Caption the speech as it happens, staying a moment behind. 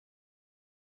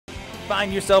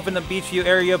Find yourself in the Beachview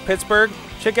area of Pittsburgh?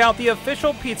 Check out the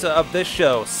official pizza of this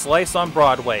show, Slice on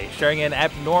Broadway, sharing an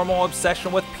abnormal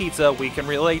obsession with pizza we can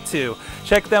relate to.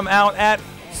 Check them out at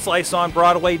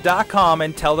sliceonbroadway.com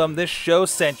and tell them this show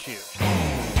sent you.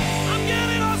 I'm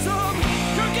getting awesome,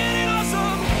 you're getting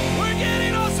awesome, we're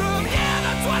getting awesome, yeah,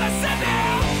 that's what I said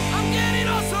now. I'm getting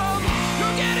awesome,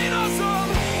 you're getting awesome,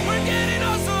 we're getting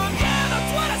awesome, yeah,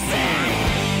 that's what I said.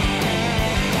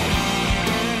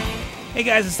 Hey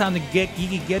guys, it's time to get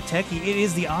geeky, get techie. It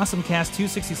is the AwesomeCast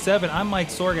 267. I'm Mike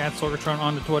Sorg at Sorgatron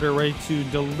on the Twitter, ready to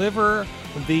deliver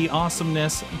the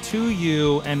awesomeness to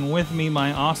you, and with me,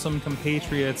 my awesome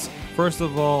compatriots. First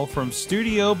of all, from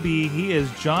Studio B, he is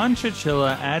John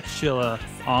Chichilla at Chilla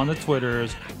on the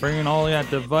Twitters, bringing all that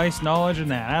device knowledge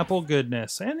and that Apple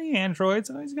goodness, and the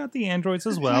Androids. Oh, he's got the Androids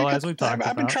as well, as we talked about.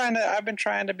 I've been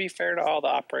trying to be fair to all the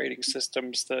operating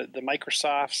systems, the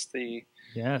Microsofts, the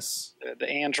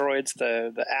Androids,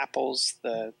 the Apples,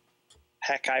 I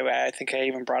think I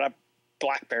even brought up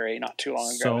BlackBerry not too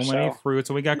long ago. So many fruits.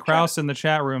 And we got Kraus in the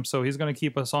chat room, so he's going to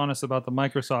keep us honest about the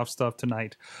Microsoft stuff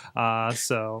tonight.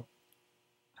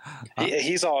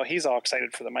 He's all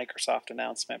excited for the Microsoft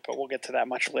announcement, but we'll get to that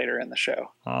much later in the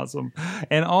show. Awesome.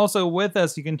 And also with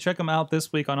us, you can check him out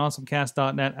this week on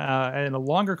awesomecast.net and a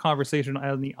longer conversation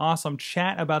on the awesome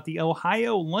chat about the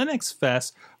Ohio Linux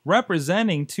Fest,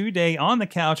 representing today on the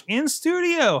couch in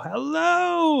studio.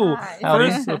 Hello. Hi.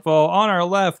 First of all, on our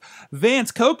left,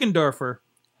 Vance Kochenderfer.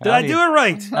 Did I do it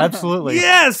right? Absolutely.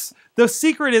 Yes! The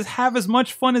secret is have as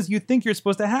much fun as you think you're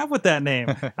supposed to have with that name.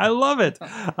 I love it.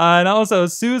 And also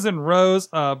Susan Rose,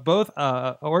 both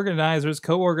co-organizers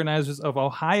of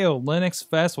Ohio Linux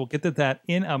Fest. We'll get to that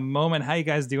in a moment. How you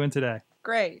guys doing today?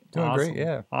 Great. Doing Awesome. great,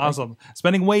 yeah. Awesome.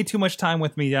 Spending way too much time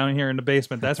with me down here in the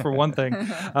basement. That's for one thing.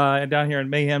 And down here in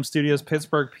Mayhem Studios,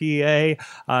 Pittsburgh,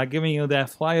 PA, giving you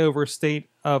that flyover state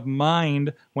of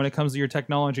mind when it comes to your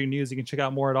technology news. You can check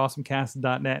out more at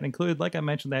awesomecast.net, and included, like I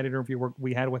mentioned, that interview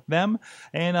we had with them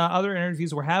and other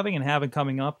interviews we're having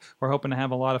coming up. We're hoping to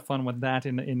have a lot of fun with that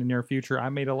in the near future. I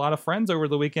made a lot of friends over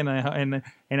the weekend, and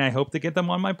I hope to get them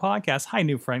on my podcast. Hi,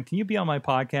 new friend. Can you be on my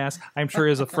podcast? I'm sure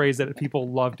is a phrase that people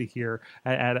love to hear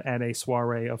at a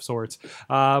soiree of sorts.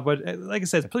 But like I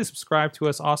said, please subscribe to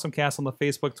us, AwesomeCast, on the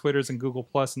Facebook, Twitters, and Google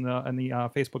Plus, and the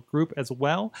Facebook group as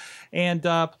well. And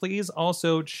please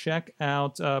also check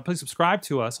out, please subscribe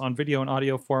to us on video and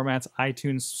audio formats,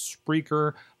 iTunes,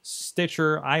 Spreaker,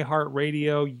 Stitcher,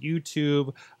 iHeartRadio,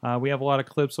 YouTube. We have a lot of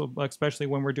clips, especially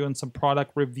when we're doing some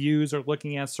product reviews or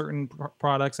looking at certain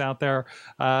products out there,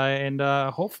 and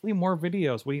hopefully more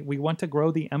videos. We want to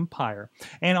grow the empire.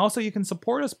 And also you can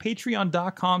support us,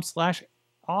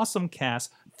 patreon.com/awesomecast.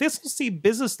 Thistlesea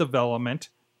Business Development,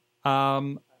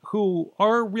 who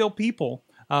are real people,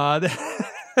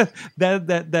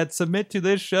 that submit to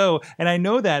this show, and I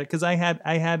know that because I had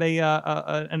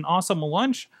an awesome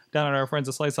lunch down at our friends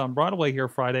at Slice on Broadway here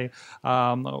Friday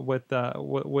with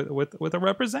a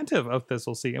representative of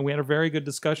Thistlesea, and we had a very good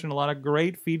discussion, a lot of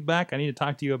great feedback. I need to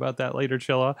talk to you about that later,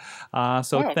 Chilla.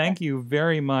 Thank you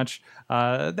very much.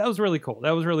 That was really cool.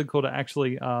 That was really cool to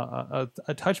actually a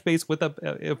touch base with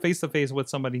a face-to-face with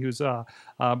somebody who's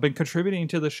been contributing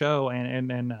to the show,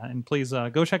 and please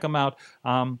go check them out.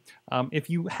 If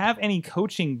you have any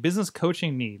business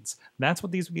coaching needs, that's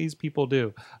what these people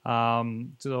do.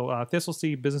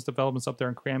 Thistlesea Business Development's up there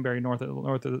in Cranberry, north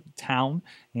of town,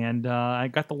 and I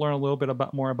got to learn a little bit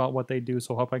more about what they do,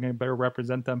 so I hope I can better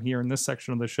represent them here in this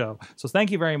section of the show. So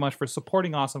thank you very much for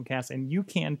supporting AwesomeCast, and you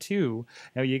can too.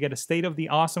 You get a state of the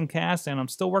AwesomeCast, and I'm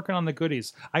still working on the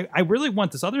goodies. I really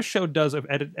want this. Other show does,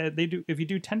 if you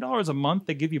do $10 a month,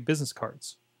 they give you business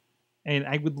cards. And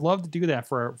I would love to do that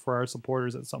for our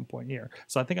supporters at some point here.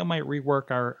 So I think I might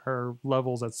rework our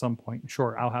levels at some point.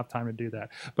 Sure, I'll have time to do that.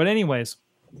 But anyways,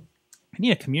 I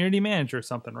need a community manager or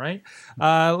something, right?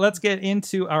 Let's get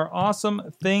into our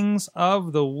awesome things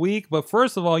of the week. But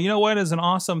first of all, you know what is an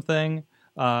awesome thing?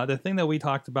 The thing that we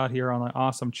talked about here on the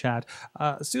awesome chat.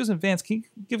 Susan, Vance, can you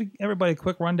give everybody a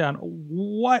quick rundown?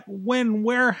 What, when,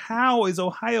 where, how is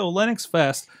Ohio Linux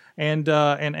Fest? And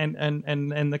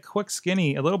the quick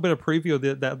skinny, a little bit of preview of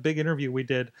that big interview we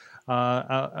did.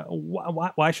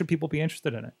 Why should people be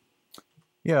interested in it?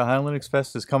 Yeah, Ohio Linux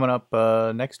Fest is coming up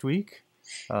next week,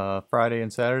 Friday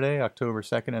and Saturday, October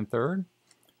 2nd and 3rd.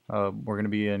 We're going to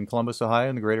be in Columbus, Ohio,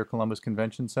 in the Greater Columbus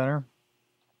Convention Center.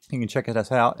 You can check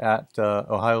us out at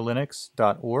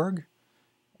ohiolinux.org.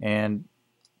 And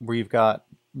we've got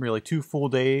really 2 full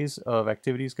days of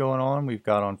activities going on. We've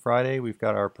got on Friday, we've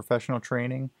got our professional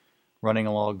training running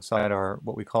alongside our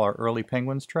what we call our Early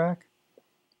Penguins track.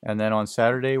 And then on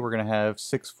Saturday, we're going to have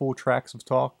 6 full tracks of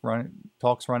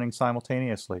talks running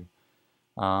simultaneously.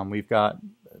 We've got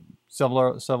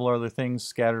several other things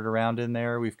scattered around in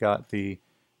there. We've got the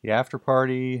after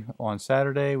party on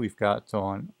Saturday. We've got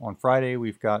on Friday.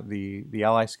 We've got the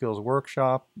Ally Skills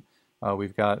workshop.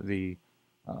 We've got the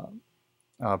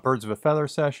Birds of a Feather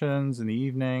sessions in the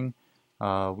evening.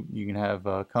 You can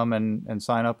have come and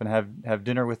sign up and have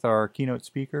dinner with our keynote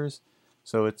speakers.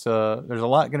 So it's there's a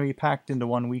lot going to be packed into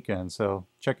one weekend. So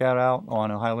check that out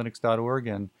on ohiolinux.org,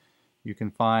 and you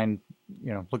can find,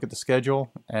 look at the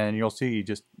schedule, and you'll see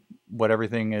just what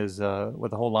everything is, what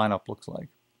the whole lineup looks like.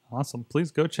 Awesome.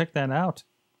 Please go check that out.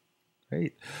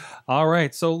 Great. All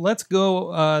right. So let's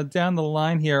go down the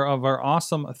line here of our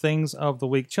awesome things of the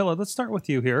week. Chilla, let's start with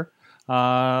you here.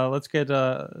 Let's get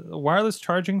wireless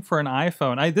charging for an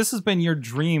iPhone. This has been your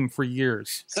dream for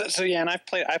years. So yeah, and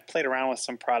I've played around with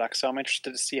some products, so I'm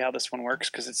interested to see how this one works,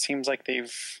 because it seems like they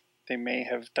may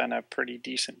have done a pretty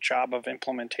decent job of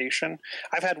implementation.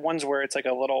 I've had ones where it's like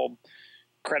a little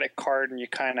credit card and you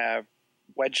kind of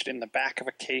wedged in the back of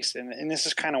a case, and this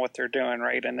is kind of what they're doing,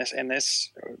 right? And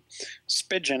this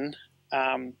Spigen,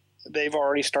 they've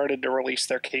already started to release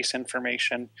their case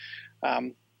information.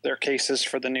 Their cases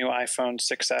for the new iPhone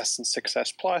 6s and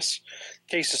 6s Plus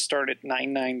cases start at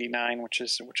 $9.99, which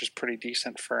is pretty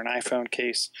decent for an iPhone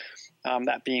case.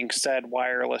 That being said,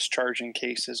 wireless charging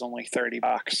case is only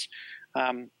 $30.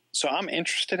 So I'm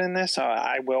interested in this.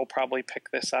 I will probably pick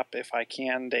this up if I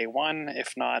can day one.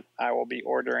 If not, I will be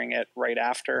ordering it right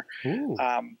after.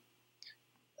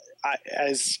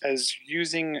 As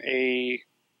using a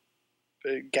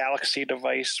Galaxy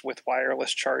device with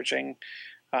wireless charging,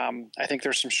 I think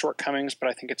there's some shortcomings, but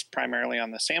I think it's primarily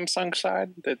on the Samsung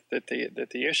side that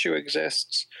the issue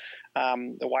exists.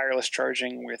 The wireless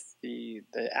charging with the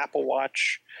Apple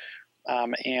Watch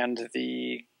and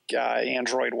the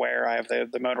Android Wear, I have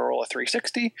the Motorola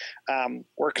 360,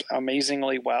 works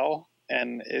amazingly well,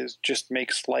 and just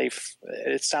makes life,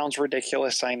 it sounds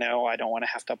ridiculous, I know. I don't want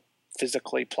to have to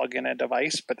physically plug in a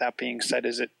device, but that being said,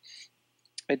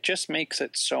 it just makes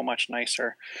it so much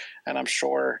nicer. And I'm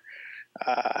sure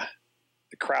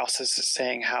Kraus is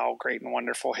saying how great and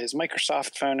wonderful his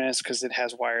Microsoft phone is because it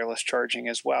has wireless charging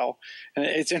as well. And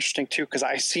it's interesting too, because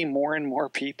I see more and more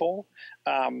people,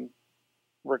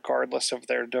 regardless of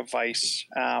their device,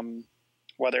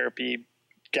 whether it be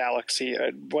Galaxy,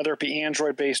 whether it be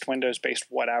Android-based, Windows-based,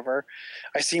 whatever,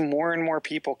 I see more and more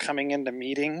people coming into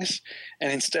meetings,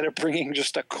 and instead of bringing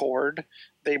just a cord,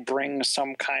 they bring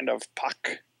some kind of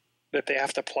puck that they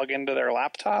have to plug into their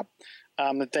laptop,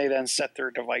 that they then set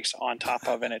their device on top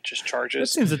of, and it just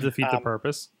charges. That seems to defeat the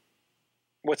purpose.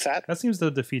 What's that? That seems to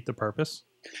defeat the purpose.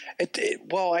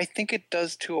 Well, I think it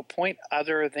does to a point,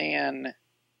 other than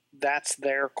that's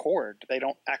their cord. They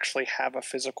don't actually have a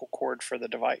physical cord for the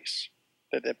device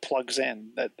that it plugs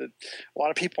in. A lot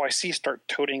of people I see start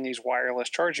toting these wireless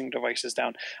charging devices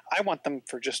down. I want them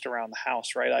for just around the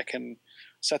house, right? I can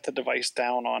set the device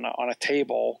down on a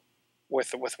table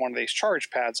with one of these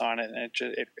charge pads on it, and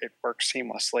it works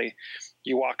seamlessly.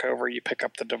 You walk over, you pick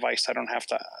up the device. I don't have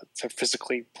to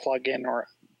physically plug in or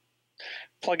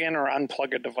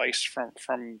unplug a device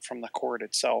from the cord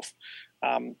itself.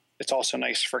 It's also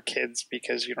nice for kids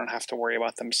because you don't have to worry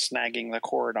about them snagging the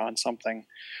cord on something.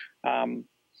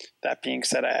 That being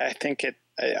said, I think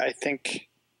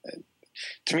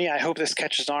to me, I hope this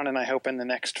catches on, and I hope in the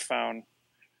next phone,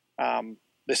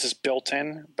 this is built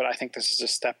in, but I think this is a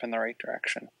step in the right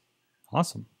direction.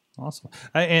 Awesome.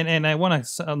 And I want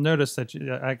to notice that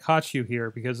I caught you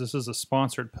here because this is a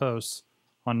sponsored post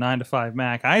on 9 to 5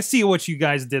 Mac. I see what you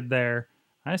guys did there.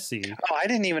 I see. Oh, I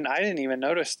didn't even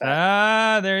notice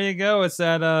that. There you go. It's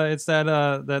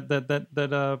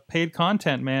that paid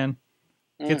content, man.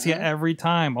 Gets you every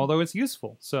time, although it's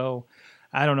useful. So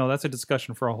I don't know. That's a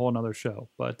discussion for a whole nother show.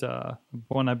 But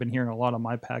one I've been hearing a lot on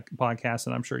my podcast,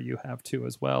 and I'm sure you have too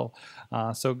as well.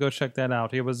 So go check that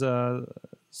out. It was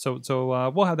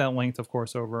so we'll have that linked, of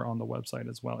course, over on the website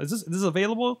as well. Is this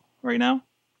available right now?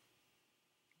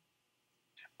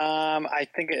 I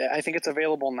think it's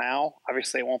available now.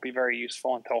 Obviously, it won't be very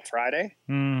useful until Friday.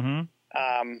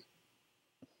 Mm-hmm.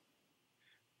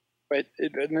 But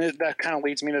that kind of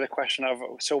leads me to the question of,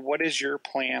 so what is your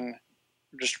plan,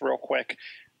 just real quick,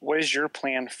 what is your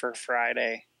plan for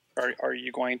Friday? Are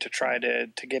you going to try to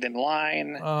get in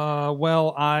line?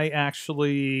 Well, I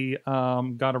actually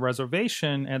got a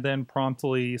reservation and then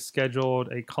promptly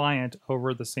scheduled a client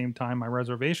over the same time my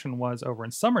reservation was over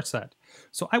in Somerset.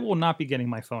 So I will not be getting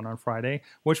my phone on Friday,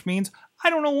 which means I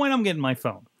don't know when I'm getting my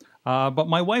phone. But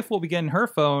my wife will be getting her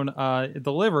phone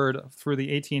delivered through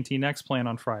the AT&T Next plan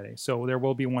on Friday. So there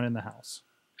will be one in the house.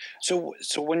 So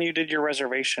when you did your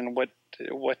reservation, what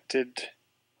did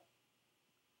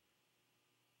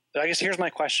I guess here's my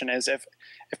question: is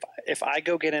if I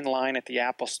go get in line at the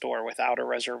Apple Store without a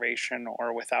reservation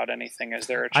or without anything, is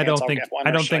there a chance I'll get one?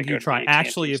 I don't think you try.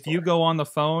 Actually, if you go on the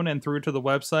phone and through to the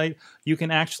website, you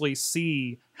can actually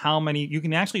see how many. You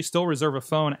can actually still reserve a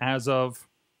phone as of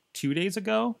 2 days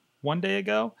ago, 1 day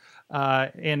ago,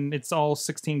 and it's all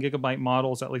 16 gigabyte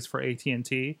models, at least for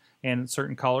AT&T, and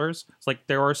certain colors. It's like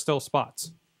there are still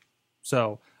spots.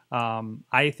 So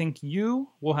I think you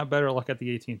will have better luck at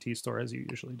the AT&T store as you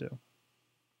usually do.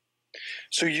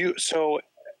 So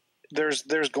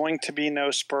there's going to be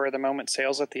no spur of the moment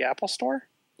sales at the Apple store?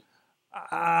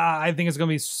 I think it's going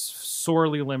to be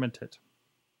sorely limited.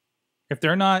 If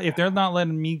they're not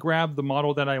letting me grab the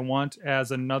model that I want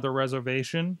as another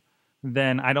reservation,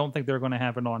 then I don't think they're going to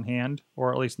have it on hand,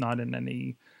 or at least not in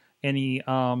any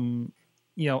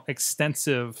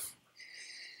extensive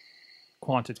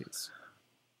quantities.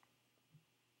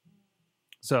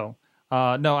 So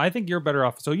no, I think you're better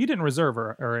off. So you didn't reserve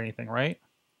or anything, right?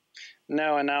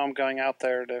 No, and now I'm going out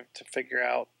there to figure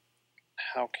out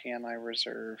how can I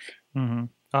reserve. Mm-hmm.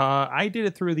 I did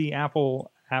it through the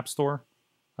Apple App Store,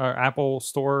 or Apple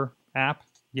Store app.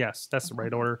 Yes, that's the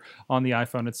right order on the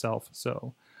iPhone itself.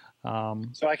 So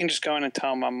I can just go in and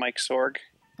tell them I'm Mike Sorg.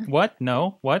 What?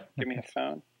 No. What? Give me a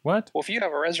phone. What? Well, if you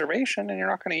have a reservation and you're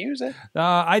not going to use it.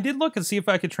 I did look and see if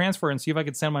I could transfer and see if I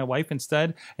could send my wife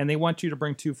instead, and they want you to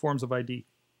bring 2 forms of ID.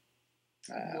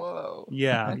 Whoa.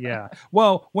 Yeah.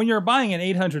 Well, when you're buying an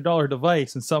 $800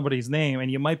 device in somebody's name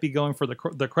and you might be going for the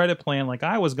credit plan like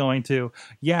I was going to,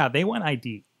 yeah, they want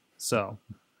ID. So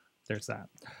there's that.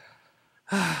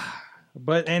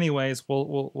 But anyways,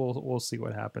 we'll see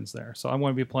what happens there. So I'm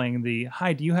going to be playing the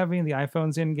hi. Do you have any of the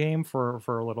iPhones in game for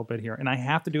a little bit here? And I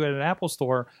have to do it at Apple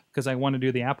Store because I want to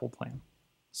do the Apple plan.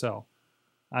 So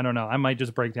I don't know. I might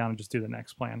just break down and just do the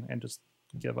next plan and just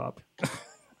give up.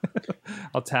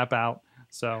 I'll tap out.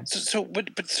 So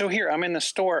here I'm in the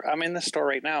store. I'm in the store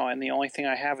right now, and the only thing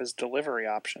I have is delivery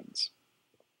options.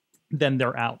 Then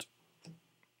they're out.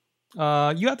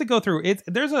 You have to go through it.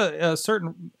 There's a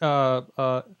certain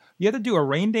you have to do a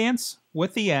rain dance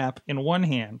with the app in one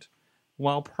hand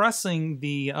while pressing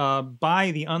the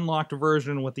buy the unlocked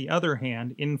version with the other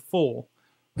hand in full.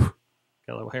 Got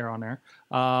a little hair on there.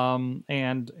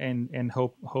 And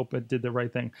hope it did the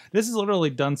right thing. This has literally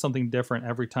done something different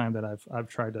every time that I've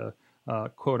tried to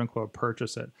quote unquote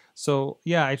purchase it. So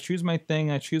yeah, I choose my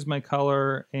thing, I choose my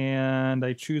color, and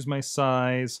I choose my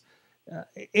size.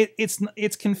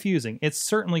 It's confusing. It's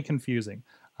certainly confusing.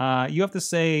 You have to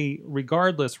say,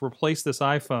 regardless, replace this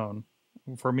iPhone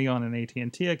for me on an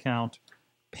AT&T account,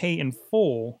 pay in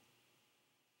full,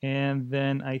 and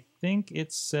then I think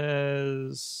it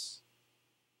says.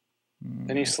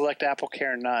 Then you select Apple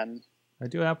Care None. I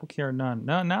do Apple Care None.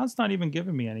 No, now it's not even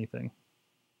giving me anything.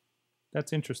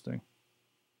 That's interesting.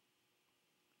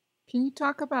 Can you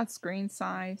talk about screen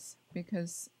size?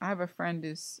 Because I have a friend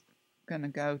who's going to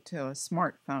go to a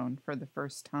smartphone for the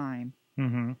first time.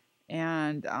 Mm-hmm.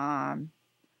 And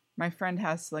my friend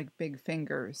has like big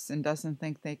fingers and doesn't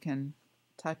think they can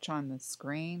touch on the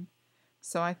screen.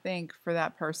 So I think for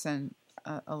that person,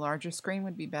 a larger screen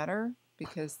would be better,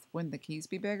 because wouldn't the keys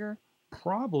be bigger?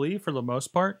 Probably for the most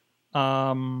part.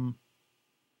 I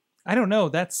don't know.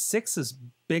 That 6 is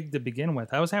big to begin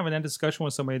with. I was having a discussion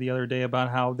with somebody the other day about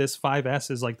how this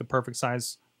 5S is like the perfect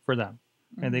size for them.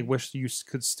 Mm-hmm. And they wish you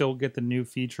could still get the new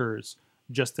features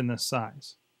just in this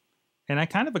size. And I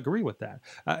kind of agree with that.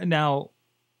 Now,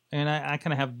 and I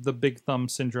kind of have the big thumb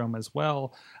syndrome as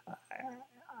well.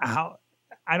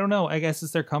 I don't know. I guess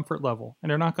it's their comfort level. And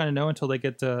they're not going to know until they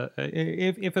get to...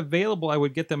 If available, I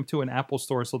would get them to an Apple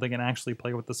store so they can actually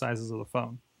play with the sizes of the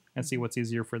phone and see what's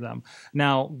easier for them.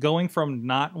 Now, going from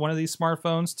not one of these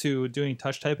smartphones to doing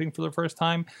touch typing for the first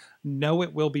time, no,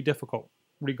 it will be difficult,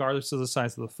 regardless of the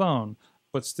size of the phone.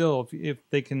 But still, if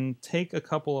they can take a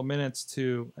couple of minutes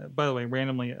to... by the way,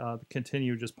 randomly,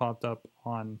 continue just popped up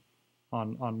on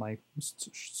my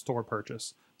store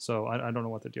purchase. So I don't know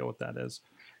what the deal with that is.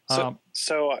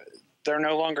 So they're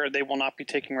no longer... They will not be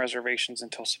taking reservations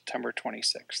until September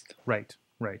 26th. Right.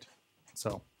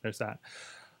 So there's that.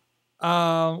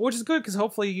 Which is good, because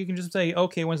hopefully you can just say,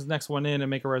 okay, when's the next one in, and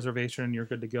make a reservation, and you're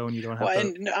good to go, and you don't have to.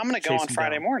 And I'm going to go on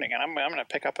Friday morning, and I'm going to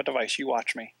pick up a device. You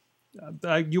watch me.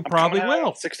 You probably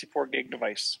will. 64 gig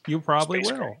device. You probably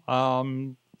will.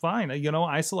 Fine.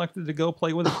 I selected to go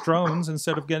play with drones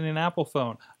instead of getting an Apple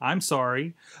phone. I'm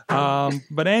sorry.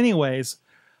 But anyways,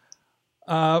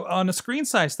 on a screen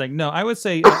size thing, no, I would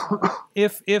say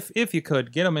if you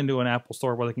could get them into an Apple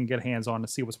store where they can get hands on to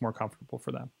see what's more comfortable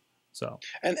for them. So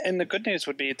and the good news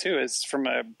would be too is from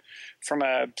a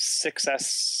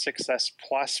 6S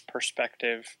Plus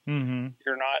perspective,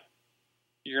 you're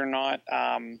not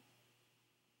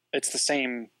it's the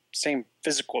same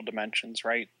physical dimensions,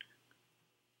 right?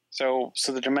 So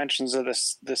the dimensions of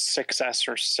this 6S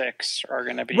or 6 are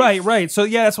going to be right. So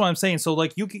yeah, that's what I'm saying. So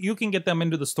like you can get them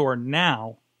into the store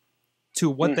now to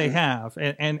what they have,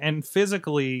 and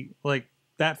physically, like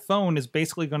that phone is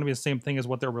basically going to be the same thing as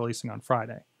what they're releasing on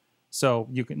Friday. So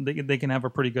they can have a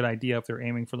pretty good idea if they're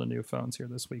aiming for the new phones here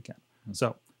this weekend.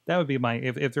 So that would be my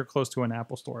if they're close to an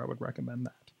Apple store, I would recommend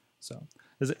that. So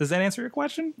does that answer your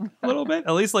question a little bit?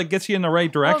 At least like gets you in the right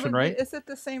direction, right? Is it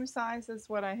the same size as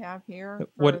what I have here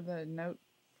for the Note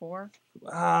 4?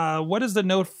 What is the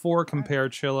Note 4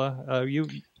 compared, Chilla?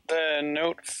 The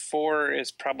Note 4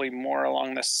 is probably more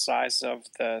along the size of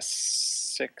the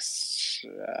 6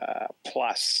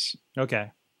 Plus.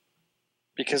 Okay.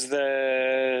 Because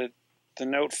the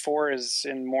Note 4 is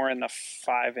more in the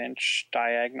 5-inch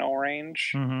diagonal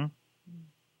range. Mm-hmm.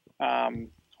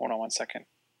 Hold on one second.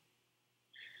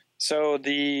 So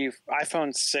the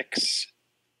iPhone 6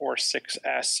 or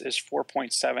 6S is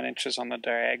 4.7 inches on the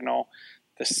diagonal.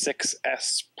 The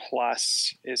 6S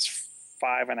Plus is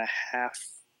 5.5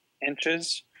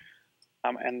 inches.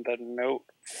 And the Note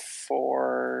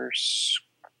 4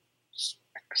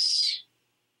 specs.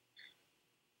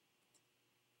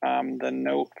 The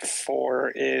Note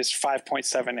 4 is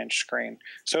 5.7 inch screen.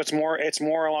 So it's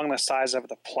more along the size of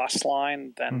the Plus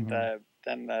line than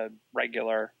the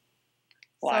regular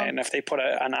line. And if they put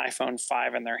an iPhone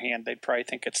 5 in their hand, they'd probably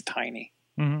think it's tiny.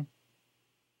 Mm-hmm.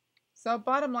 So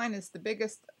bottom line is the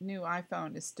biggest new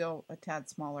iPhone is still a tad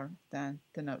smaller than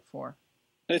the Note 4.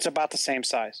 It's about the same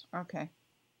size. Okay.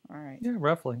 All right. Yeah,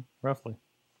 roughly.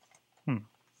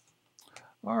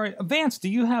 All right. Vance, do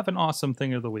you have an awesome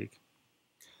thing of the week?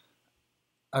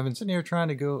 I've been sitting here trying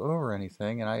to go over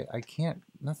anything, and I can't.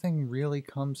 Nothing really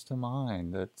comes to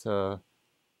mind that's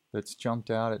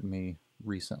jumped out at me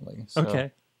recently. So,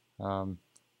 okay.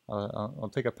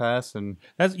 I'll take a pass, and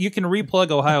you can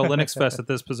replug Ohio Linux Fest at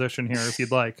this position here if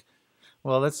you'd like.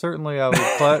 Well, that's certainly I would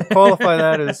qualify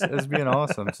that as being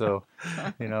awesome. So,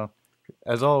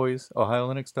 as always,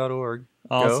 OhioLinux.org.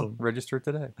 Awesome. Go register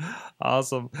today.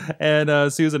 Awesome.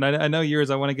 And Susan, I know yours.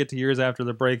 I want to get to yours after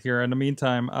the break here. In the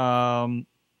meantime,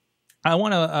 I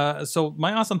want to. So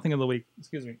my awesome thing of the week,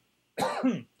 excuse me,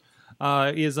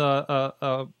 is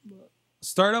a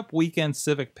Startup Weekend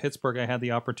Civic Pittsburgh. I had the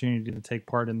opportunity to take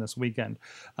part in this weekend.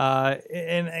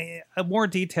 And more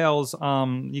details,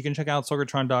 you can check out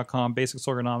sorgatron.com, basic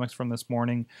sorgonomics from this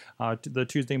morning, the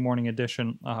Tuesday morning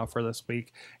edition for this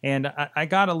week. And I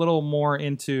got a little more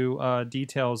into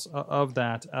details of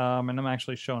that. And I'm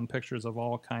actually showing pictures of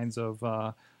all kinds of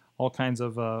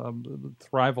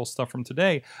Thrival stuff from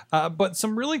today. But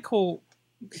some really cool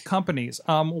companies.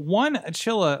 One,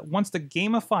 Chilla wants to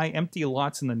gamify empty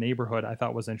lots in the neighborhood. I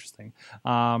thought was interesting,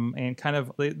 and kind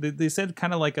of they said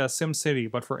kind of like a Sim City,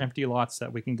 but for empty lots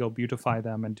that we can go beautify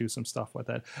them and do some stuff with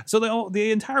it. So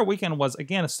the entire weekend was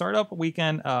again a startup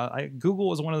weekend. Google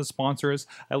was one of the sponsors.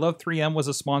 I love 3M was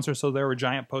a sponsor, so there were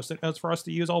giant Post-it notes for us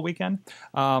to use all weekend.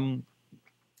 And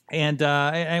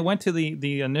I went to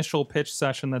the initial pitch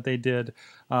session that they did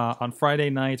on Friday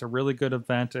night, a really good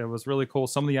event. It was really cool.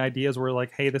 Some of the ideas were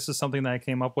like, hey, this is something that I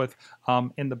came up with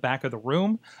in the back of the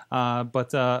room. And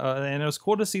it was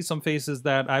cool to see some faces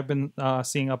that I've been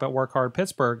seeing up at Work Hard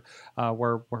Pittsburgh,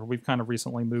 where we've kind of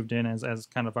recently moved in as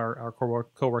kind of our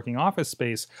co-working office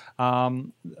space.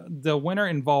 The winner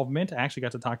involvement, I actually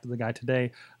got to talk to the guy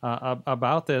today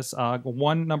about this.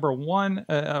 Number one,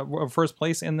 first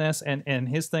place in this, and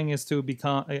his thing is to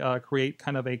create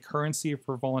kind of a currency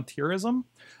for volunteerism.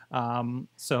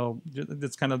 So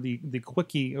it's kind of the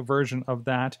quickie version of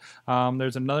that.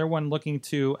 There's another one looking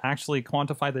to actually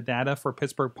quantify the data for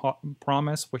Pittsburgh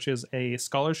Promise, which is a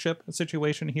scholarship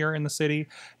situation here in the city.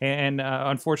 And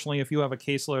unfortunately, if you have a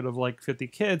caseload of like 50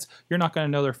 kids, you're not going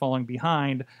to know they're falling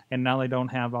behind, and now they don't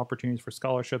have opportunities for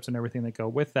scholarships and everything that go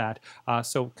with that.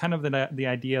 So kind of the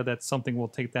idea that something will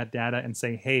take that data and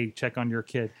say, hey, check on your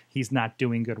kid. He's not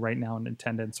doing good right now in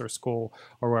attendance or school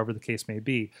or wherever the case may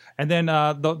be. And then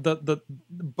the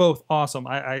both awesome.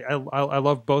 I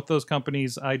love both those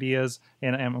companies' ideas,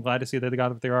 and I'm glad to see that they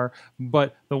got what they are.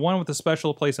 But the one with a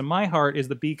special place in my heart is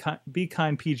the Be Kind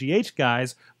PGH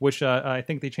guys, which I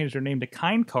think they changed their name to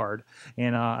Kind Card.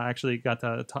 And I actually got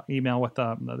the email with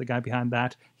the guy behind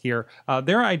that. here.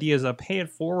 Their idea is a pay it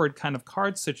forward kind of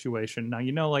card situation. Now,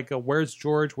 you know, like a Where's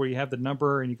George, where you have the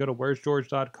number and you go to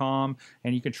where'sgeorge.com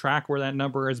and you can track where that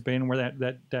number has been, where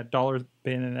that dollar's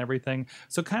been and everything.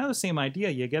 So kind of the same idea.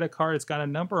 You get a card, it's got a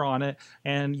number on it,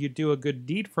 and you do a good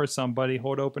deed for somebody,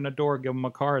 hold open a door, give them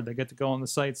a card. They get to go on the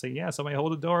site, say, yeah, somebody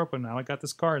hold the door open. Now I got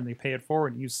this card, and they pay it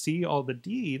forward. And you see all the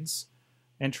deeds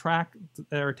and track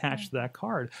that are attached to that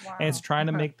card. Wow. And it's trying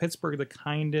to make Pittsburgh the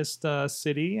kindest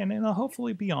city, and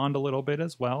hopefully beyond a little bit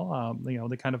as well. You know,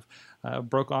 they kind of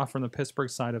broke off from the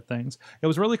Pittsburgh side of things. It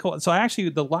was really cool. So actually,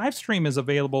 the live stream is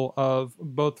available of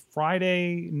both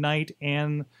Friday night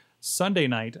and Sunday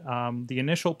night, the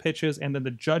initial pitches and then the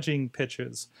judging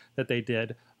pitches that they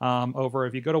did over.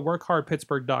 If you go to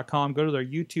workhardpittsburgh.com, go to their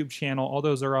YouTube channel, all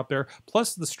those are up there,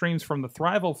 plus the streams from the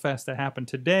Thrival Fest that happened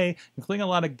today, including a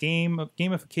lot of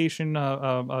gamification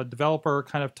developer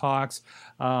kind of talks,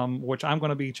 which I'm going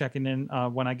to be checking in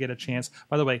when I get a chance.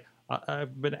 By the way, I've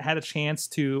had a chance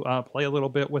to play a little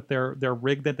bit with their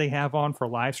rig that they have on for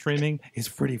live streaming. It's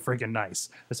pretty freaking nice.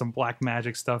 There's some black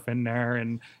magic stuff in there,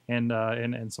 and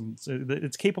some.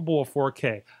 It's capable of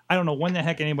 4K. I don't know when the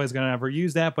heck anybody's going to ever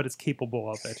use that, but it's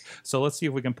capable of it. So let's see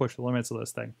if we can push the limits of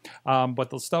this thing. But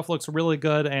the stuff looks really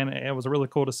good, and it was really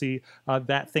cool to see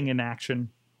that thing in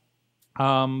action.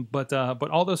 But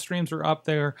all those streams are up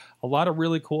there. A lot of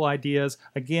really cool ideas.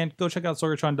 Again, go check out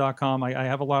sorgatron.com. I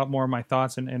have a lot more of my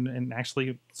thoughts and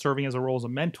actually serving as a role as a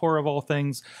mentor of all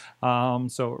things.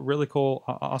 So really cool,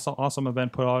 awesome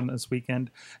event put on this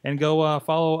weekend. And go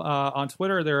follow on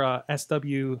Twitter. They're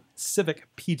SW Civic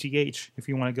PGH if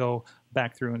you want to go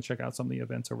back through and check out some of the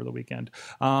events over the weekend.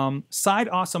 Side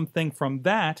awesome thing from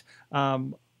that.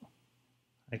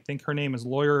 I think her name is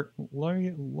Lori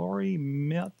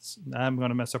Mitz. I'm going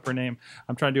to mess up her name.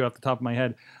 I'm trying to do it off the top of my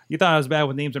head. You thought I was bad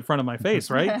with names in front of my face,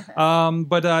 right?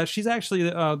 But she's actually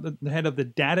the head of the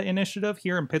data initiative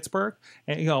here in Pittsburgh.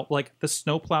 And, you know, like the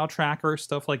snowplow tracker,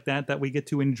 stuff like that we get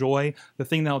to enjoy. The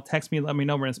thing that'll text me, let me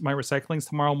know my recycling's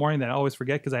tomorrow morning that I always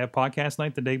forget because I have podcast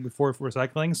night the day before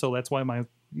recycling. So that's why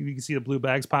you can see the blue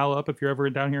bags pile up if you're ever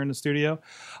down here in the studio.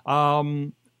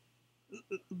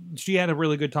 She had a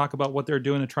really good talk about what they're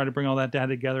doing to try to bring all that data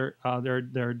together.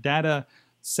 Their data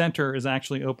center is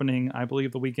actually opening, I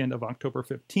believe, the weekend of October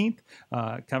 15th.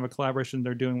 Kind of a collaboration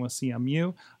they're doing with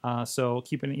CMU. So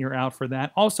keep an ear out for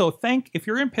that. Also, if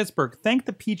you're in Pittsburgh, thank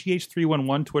the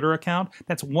PGH311 Twitter account.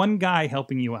 That's one guy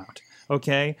helping you out.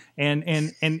 Okay,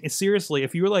 and seriously,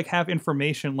 if you like have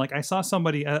information, like I saw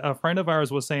somebody, a friend of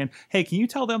ours was saying, hey, can you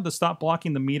tell them to stop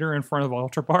blocking the meter in front of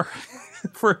Ultra Bar,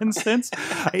 for instance?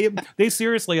 They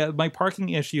seriously, my parking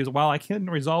issues, while I couldn't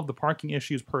resolve the parking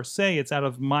issues per se, it's out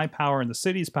of my power and the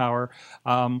city's power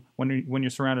when you're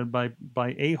surrounded by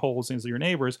a-holes as your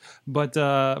neighbors. But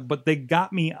they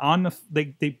got me on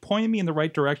they pointed me in the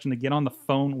right direction to get on the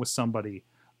phone with somebody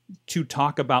to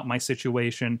talk about my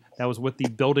situation that was with the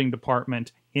building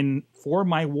department for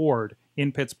my ward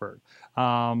in Pittsburgh.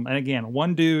 And again,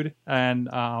 one dude, and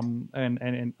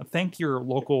thank your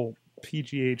local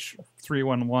PGH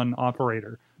 311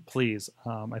 operator, please.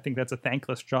 I think that's a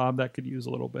thankless job that could use a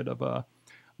little bit of a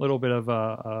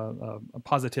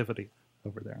positivity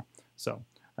over there. So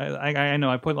I know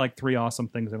I put like 3 awesome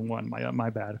things in one. My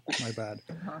bad.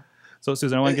 So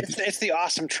Susan, I want to get it's the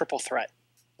awesome triple threat.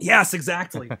 Yes,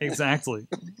 exactly. There's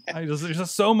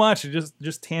just so much. It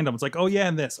just tandem. It's like, oh yeah,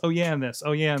 and this. Oh yeah, and this.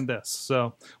 Oh yeah, and this.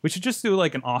 So we should just do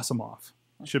like an awesome off.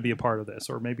 Should be a part of this,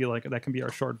 or maybe like that can be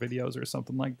our short videos or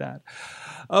something like that.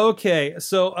 Okay,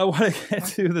 so I want to get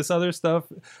to this other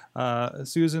stuff,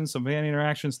 Susan, some fan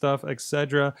interaction stuff,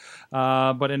 etc.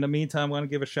 But in the meantime, I want to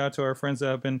give a shout out to our friends that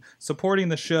have been supporting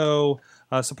the show,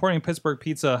 supporting Pittsburgh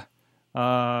Pizza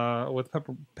with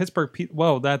Pittsburgh Pizza.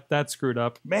 Whoa, that screwed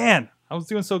up, man. I was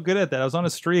doing so good at that. I was on a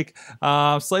streak.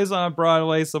 Slays on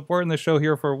Broadway, supporting the show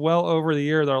here for well over the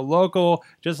year. They're local,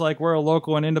 just like we're a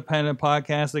local and independent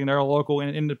podcasting. They're a local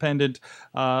and independent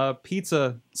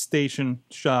pizza station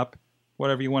shop,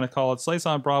 whatever you want to call it.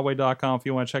 SliceOnBroadway.com if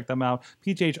you want to check them out.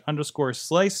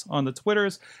 PGH_Slice on the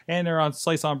Twitters, and they're on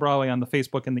Slice on Broadway on the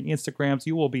Facebook and the Instagrams.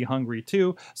 You will be hungry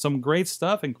too. Some great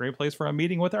stuff and great place for a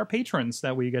meeting with our patrons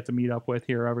that we get to meet up with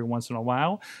here every once in a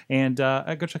while. And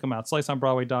go check them out.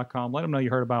 SliceOnBroadway.com. Let them know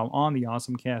you heard about them on the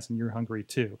AwesomeCast and you're hungry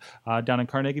too. Down in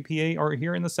Carnegie, PA, or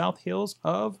here in the South Hills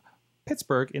of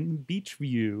Pittsburgh in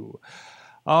Beachview.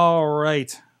 All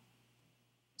right.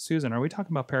 Susan, are we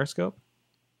talking about Periscope?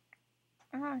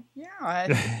 Yeah,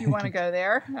 if you want to go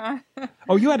there.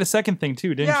 Oh, you had a second thing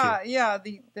too, didn't you? Yeah.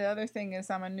 The other thing is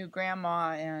I'm a new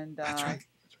grandma, and That's right.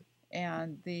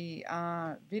 And the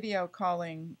video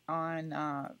calling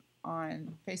on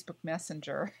Facebook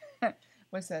Messenger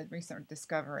was a recent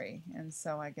discovery, and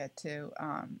so I get to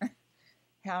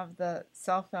have the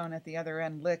cell phone at the other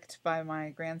end licked by my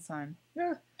grandson.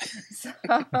 Yeah. So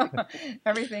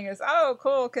everything is, oh,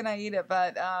 cool, can I eat it?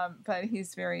 But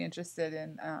he's very interested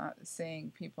in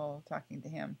seeing people talking to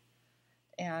him.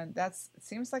 And that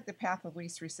seems like the path of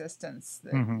least resistance,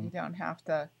 that you don't have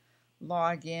to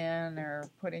log in or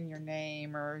put in your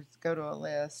name or go to a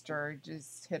list or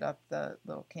just hit up the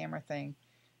little camera thing.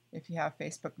 If you have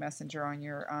Facebook Messenger on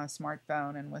your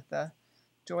smartphone, and with the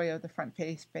joy of the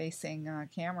front-facing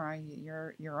camera,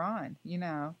 you're on, you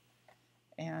know.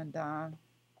 And I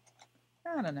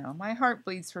don't know. My heart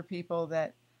bleeds for people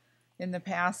that in the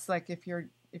past, like if your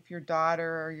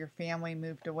daughter or your family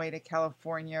moved away to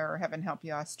California, or heaven help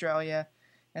you, Australia,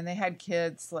 and they had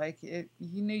kids, like you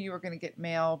knew you were going to get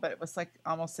mail, but it was like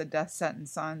almost a death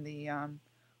sentence on the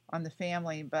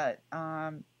family. But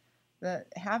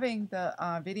having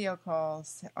the video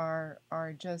calls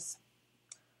are just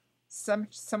so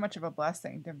much of a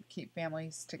blessing to keep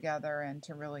families together and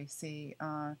to really see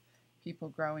people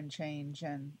grow and change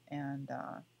and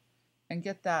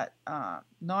get that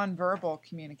nonverbal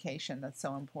communication that's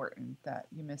so important that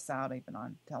you miss out even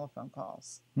on telephone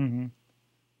calls.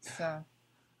 So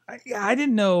I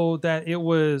didn't know that it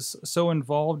was so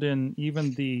involved in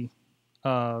even the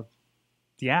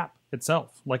app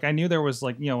itself. Like I knew there was,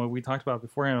 like, you know, we talked about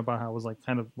beforehand about how it was like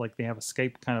kind of like they have a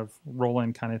Skype kind of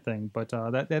roll-in kind of thing, but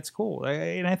that's cool.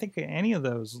 And I think any of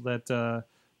those that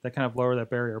kind of lower that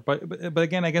barrier. But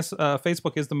again, I guess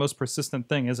Facebook is the most persistent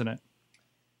thing, isn't it?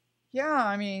 Yeah,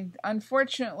 I mean,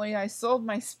 unfortunately, I sold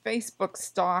my Facebook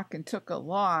stock and took a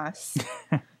loss.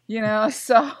 You know,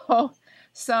 so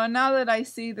now that I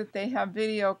see that they have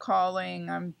video calling,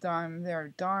 I'm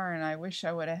there. Darn, I wish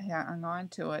I would have hung on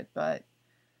to it, but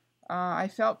I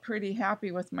felt pretty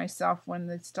happy with myself when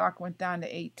the stock went down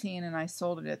to 18 and I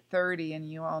sold it at 30, and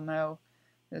you all know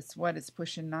that's what it's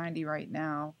pushing 90 right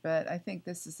now. But I think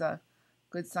this is a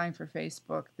good sign for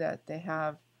Facebook that they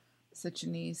have such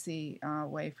an easy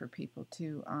way for people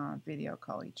to video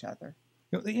call each other.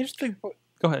 Interesting. Go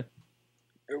ahead.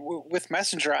 With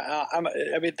Messenger,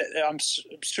 I'm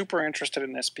super interested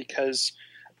in this because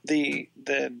the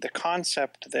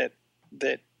concept that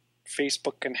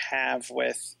Facebook can have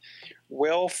with,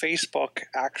 will Facebook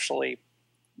actually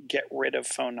get rid of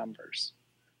phone numbers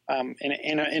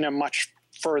in a much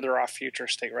further off future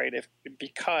state, right?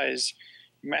 Because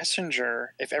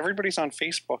Messenger, if everybody's on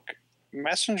Facebook,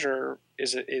 Messenger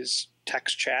is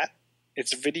text chat,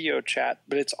 it's video chat,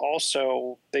 but it's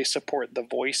also, they support the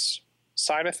voice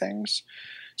side of things.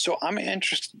 So I'm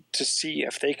interested to see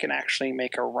if they can actually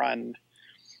make a run,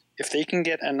 if they can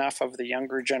get enough of the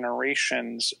younger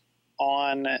generations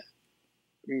on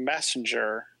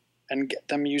Messenger and get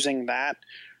them using that.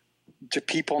 Do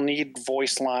people need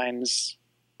voice lines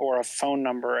or a phone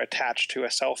number attached to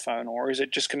a cell phone, or is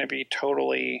it just going to be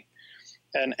totally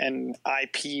an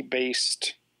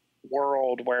IP-based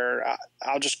world where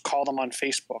I'll just call them on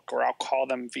Facebook, or I'll call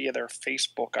them via their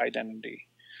Facebook identity?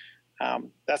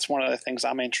 That's one of the things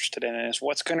I'm interested in, is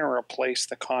what's going to replace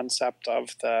the concept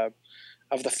of the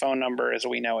phone number as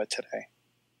we know it today.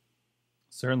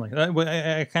 Certainly.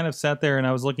 I kind of sat there and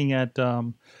I was looking at,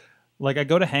 like I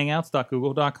go to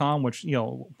hangouts.google.com, which, you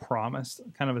know, promised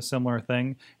kind of a similar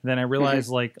thing. And then I realized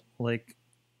like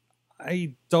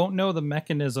I don't know the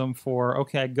mechanism for,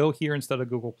 okay, I go here instead of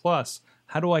Google Plus.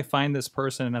 How do I find this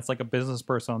person? And that's like a business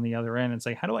person on the other end, and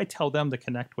say, how do I tell them to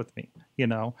connect with me? You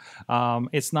know,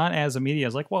 it's not as immediate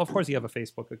as like, well, of course you have a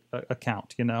Facebook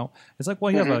account, you know, it's like,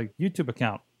 well, you have a YouTube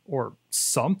account or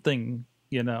something,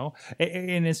 you know,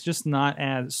 and it's just not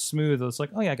as smooth. It's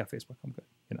like, oh yeah, I got Facebook, I'm good,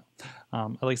 you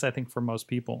know. At least I think for most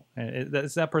people,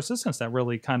 it's that persistence that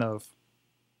really kind of.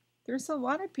 There's a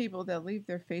lot of people that leave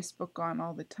their Facebook on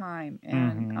all the time,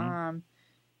 and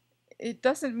it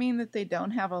doesn't mean that they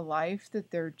don't have a life,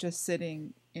 that they're just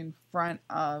sitting in front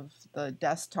of the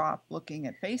desktop looking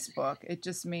at Facebook. It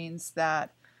just means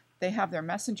that they have their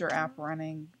Messenger app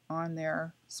running on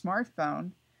their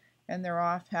smartphone, and they're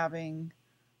off having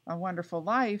a wonderful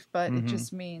life, but it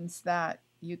just means that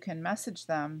you can message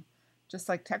them just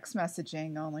like text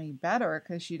messaging, only better,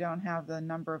 because you don't have the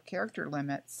number of character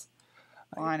limits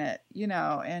on it, you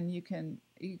know, and you can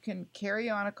carry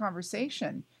on a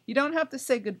conversation. You don't have to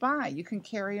say goodbye. You can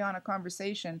carry on a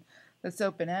conversation that's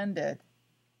open-ended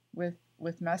with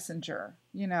Messenger,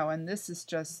 you know, and this is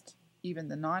just even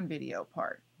the non-video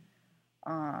part.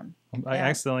 I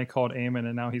accidentally called Eamon,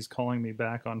 and now he's calling me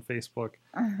back on Facebook.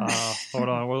 Hold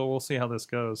on, we'll see how this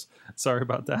goes. Sorry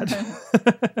about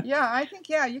that. Yeah, I think,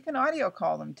 you can audio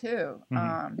call them too.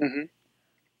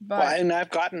 But Well, and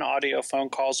I've gotten audio phone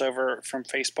calls over from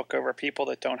Facebook over people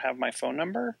that don't have my phone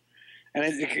number. And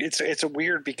it's a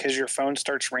weird because your phone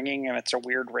starts ringing and it's a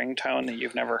weird ringtone that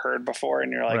you've never heard before,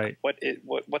 and you're like, Right. what's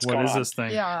What going is on? this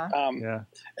thing? yeah, Yeah.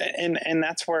 And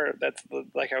that's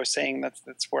like I was saying,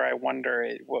 that's where I wonder,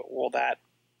 will that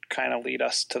kind of lead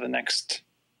us to the next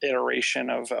iteration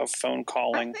of phone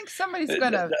calling? I think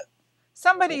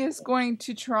somebody is going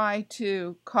to try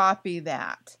to copy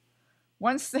that.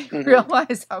 Once they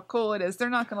realize how cool it is, they're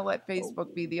not going to let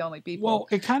Facebook be the only people. Well,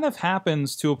 it kind of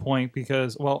happens to a point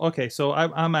because, well, okay, so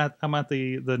I'm at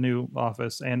the new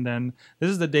office, and then this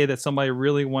is the day that somebody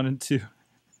really wanted to.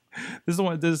 He's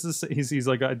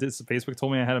like, Facebook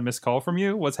told me I had a missed call from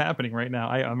you. What's happening right now?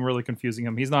 I'm really confusing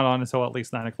him. He's not on until at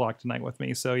least 9 o'clock tonight with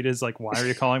me. So he is like, why are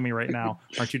you calling me right now?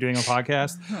 Aren't you doing a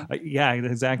podcast? Yeah,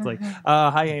 exactly.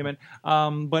 Hi, Eamon.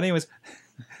 But anyways,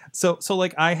 so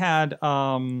like I had,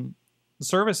 the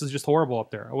service is just horrible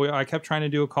up there. I kept trying to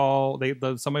do a call.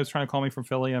 Somebody was trying to call me from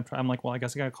Philly. I'm like, well, I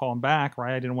guess I got to call him back,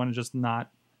 right? I didn't want to just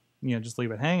not, just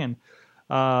leave it hanging.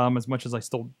 As much as I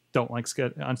still don't like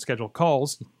unscheduled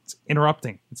calls, it's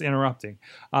interrupting.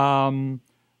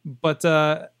 But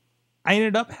I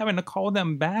ended up having to call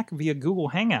them back via Google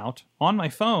Hangout on my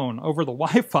phone over the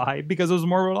Wi-Fi because it was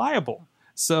more reliable.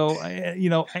 So,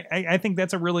 I think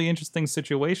that's a really interesting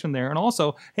situation there. And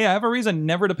also, hey, I have a reason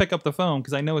never to pick up the phone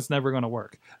because I know it's never going to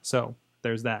work. So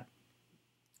there's that.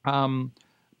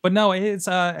 But no, it's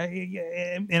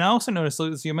and I also noticed,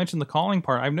 as you mentioned the calling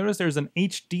part, I've noticed there's an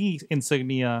HD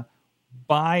insignia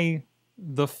by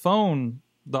the phone,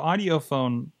 the audio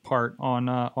phone part on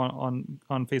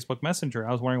Facebook Messenger.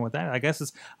 I was wondering what that. I guess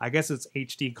it's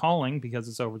HD calling because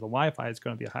it's over the Wi-Fi. It's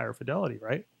going to be a higher fidelity,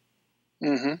 right?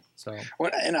 Mm-hmm. So,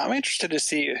 and I'm interested to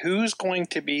see who's going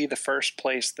to be the first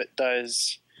place that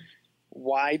does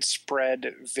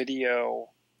widespread video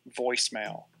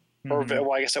voicemail. Or,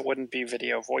 well, I guess it wouldn't be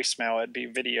video voicemail. It'd be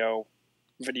video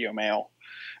mail.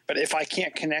 But if I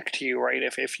can't connect to you, right,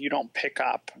 if you don't pick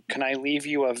up, can I leave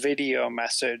you a video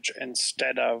message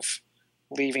instead of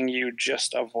leaving you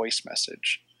just a voice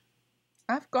message?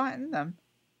 I've gotten them.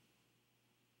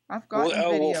 I've gotten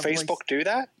will video Facebook voice. do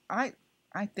that? I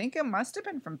think it must have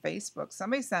been from Facebook.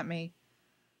 Somebody sent me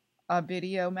a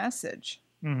video message.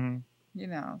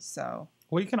 Mm-hmm. So...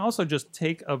 Well, you can also just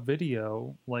take a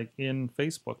video like in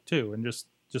Facebook too, and just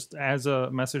as a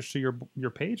message to your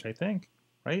page. I think,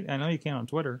 right? I know you can on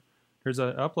Twitter. There's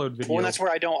a upload video. Well, and that's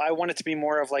where I want it to be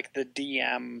more of like the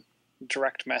DM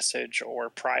direct message or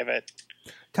private.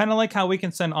 Kind of like how we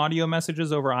can send audio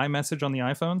messages over iMessage on the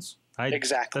iPhones.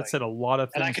 Exactly. That said a lot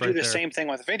of things. And I could do the same thing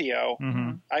with video.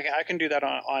 Mm-hmm. I can do that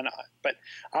on, but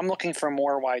I'm looking for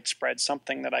more widespread,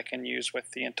 something that I can use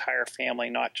with the entire family,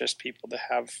 not just people that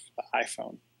have the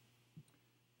iPhone.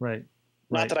 Right.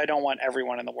 Not that I don't want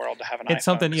everyone in the world to have an iPhone. It's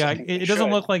something, yeah. It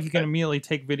doesn't look like you can immediately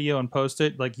take video and post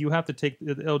it. Like you have to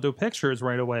it'll do pictures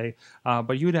right away,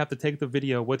 but you would have to take the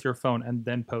video with your phone and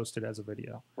then post it as a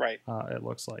video. Right. It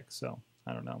looks like. So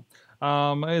I don't know.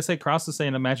 I say Cross is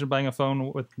saying, imagine buying a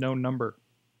phone with no number.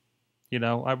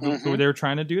 They're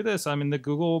trying to do this. I mean, the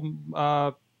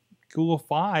Google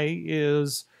Fi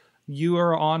is you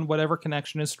are on whatever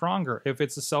connection is stronger. If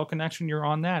it's a cell connection, you're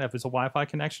on that. If it's a Wi-Fi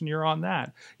connection, you're on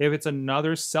that. If it's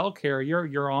another cell carrier,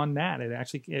 you're on that. It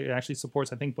actually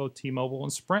supports, I think, both T-Mobile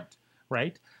and Sprint,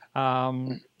 right?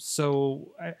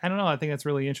 So I don't know. I think that's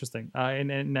really interesting,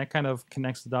 and that kind of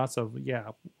connects the dots of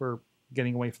we're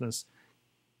getting away from this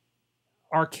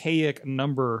archaic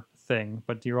number thing,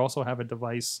 but you also have a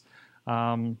device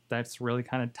that's really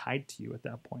kind of tied to you at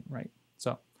that point, right?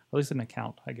 So at least an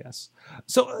account, I guess.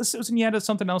 So Susan, you had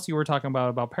something else you were talking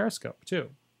about Periscope too.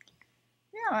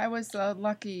 Yeah, I was a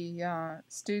lucky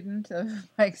student of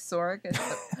Mike Sorg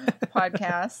at the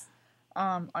podcast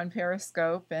on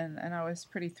Periscope, and I was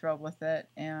pretty thrilled with it.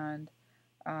 And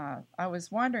I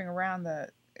was wandering around the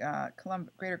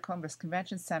Greater Columbus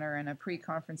Convention Center in a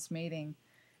pre-conference meeting.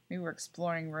 We were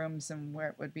exploring rooms and where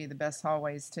it would be the best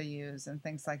hallways to use and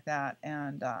things like that.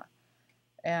 And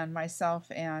myself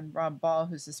and Rob Ball,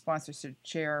 who's the sponsorship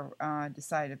chair,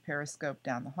 decided to Periscope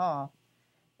down the hall.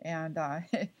 And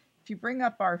if you bring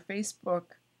up our Facebook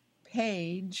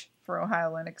page for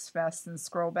Ohio Linux Fest and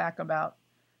scroll back about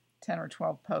 10 or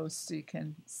 12 posts, you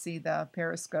can see the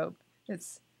Periscope.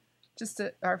 It's just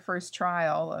our first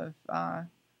trial of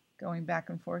going back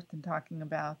and forth and talking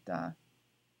about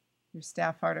your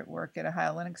staff hard at work at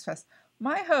Ohio Linux Fest.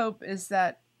 My hope is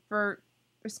that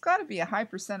there's got to be a high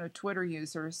percent of Twitter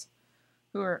users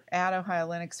who are at Ohio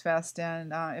Linux Fest,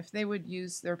 and if they would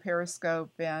use their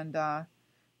Periscope and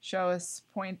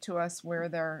point to us where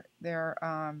their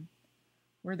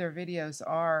where their videos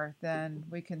are, then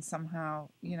we can somehow,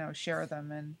 share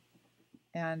them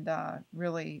and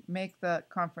really make the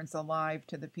conference alive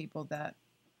to the people that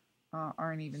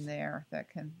aren't even there, that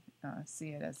can see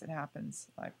it as it happens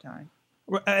lifetime.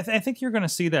 I think you're going to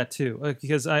see that too,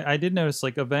 because I did notice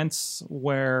like events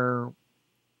where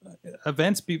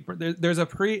there's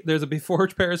a before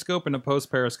Periscope and a post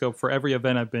Periscope for every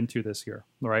event I've been to this year,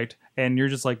 right? And you're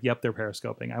just like, yep, they're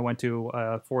Periscoping. I went to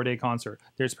a 4-day concert.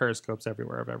 There's Periscopes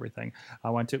everywhere of everything. We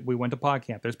went to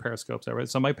PodCamp. There's Periscopes everywhere.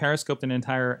 Somebody Periscoped an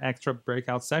entire extra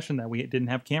breakout session that we didn't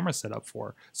have cameras set up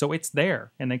for. So it's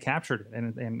there, and they captured it,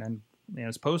 and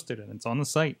it's posted, and it's on the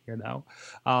site.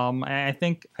 I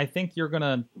think you're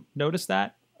gonna notice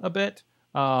that a bit.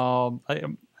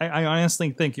 I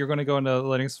honestly think you're going to go into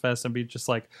Linux Fest and be just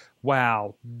like,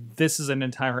 wow, this is an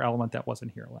entire element that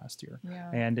wasn't here last year.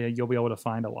 Yeah. And you'll be able to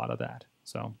find a lot of that.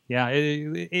 So, yeah,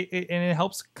 it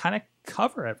helps kind of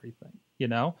cover everything,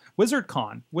 Wizard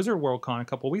World Con a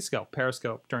couple of weeks ago,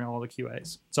 Periscope during all the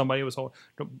QAs.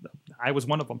 I was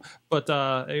one of them, but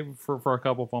for a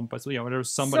couple of them, but there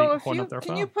was somebody holding up their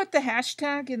phone. Can you put the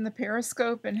hashtag in the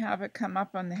Periscope and have it come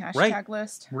up on the hashtag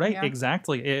list? Right, yeah.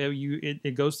 exactly.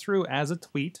 It goes through as a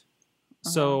tweet.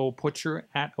 So put your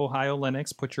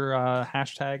 @OhioLinux, put your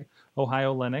hashtag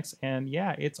 #OhioLinux, and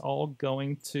yeah, it's all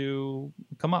going to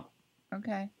come up.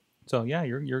 Okay. So yeah,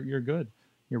 you're good.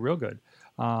 You're real good.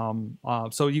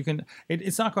 So you can.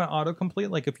 It's not going to autocomplete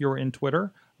like if you were in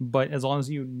Twitter, but as long as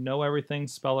you know everything,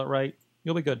 spell it right,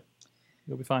 you'll be good.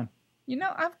 You'll be fine.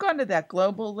 I've gone to that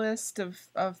global list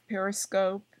of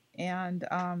Periscope, and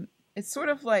it's sort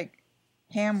of like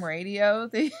ham radio.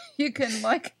 You can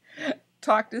like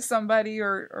talk to somebody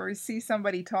or see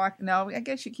somebody talk. No, I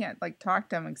guess you can't like talk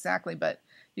to them exactly, but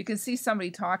you can see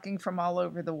somebody talking from all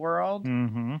over the world.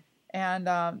 Mm-hmm.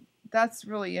 And that's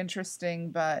really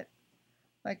interesting, but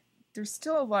like there's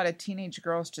still a lot of teenage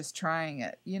girls just trying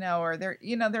it, or they're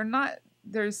not,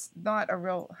 there's not a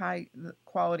real high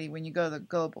quality when you go to the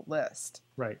global list.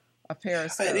 Right. A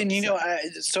Periscope. And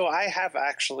I have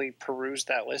actually perused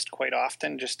that list quite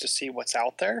often just to see what's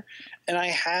out there, and I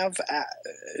have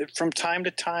from time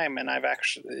to time, and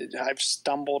I've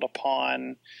stumbled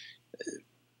upon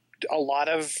a lot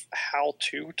of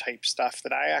how-to type stuff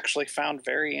that I actually found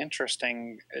very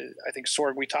interesting. I think,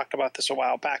 Sorg, we talked about this a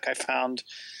while back. I found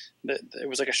that it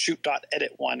was like a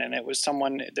shoot.edit one, and it was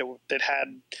someone that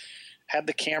had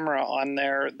the camera on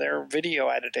their video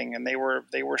editing, and they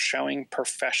were showing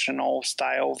professional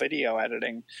style video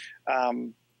editing.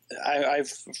 I've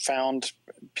found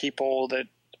people that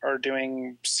are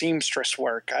doing seamstress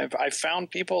work. I've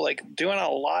found people like doing a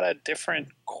lot of different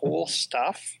cool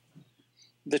stuff.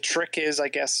 The trick is, I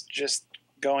guess, just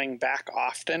going back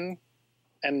often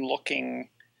and looking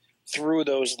through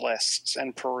those lists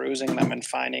and perusing them and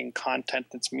finding content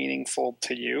that's meaningful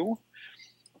to you.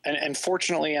 And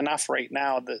fortunately enough, right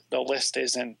now, the list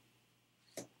isn't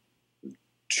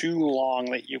too long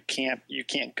that you can't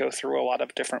go through a lot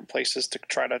of different places to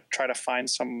try to find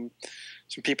some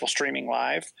people streaming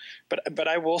live. But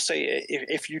I will say,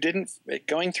 if you didn't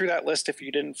going through that list, if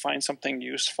you didn't find something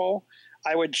useful,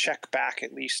 I would check back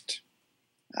at least.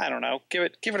 I don't know, give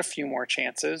it a few more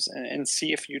chances and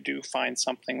see if you do find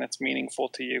something that's meaningful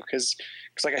to you. Because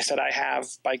like I said, I have,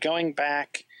 by going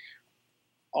back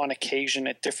on occasion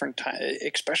at different times,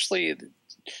 especially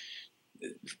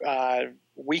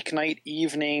weeknight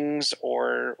evenings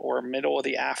or middle of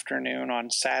the afternoon on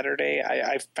Saturday,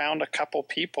 I've found a couple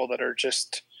people that are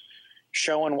just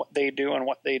showing what they do and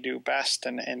what they do best,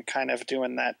 and kind of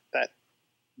doing that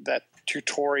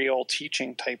tutorial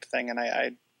teaching type thing. And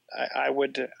I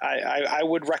would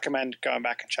recommend going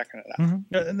back and checking it out.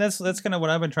 Mm-hmm. And that's kind of what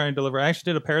I've been trying to deliver. I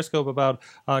actually did a Periscope about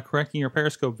correcting your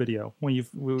Periscope video when you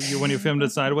filmed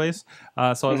it sideways.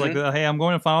 So I was like, hey, I'm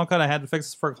going to Final Cut. I had to fix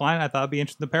this for a client. I thought it'd be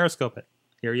interesting to Periscope it.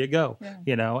 Here you go.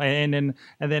 Yeah. And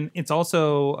then it's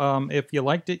also if you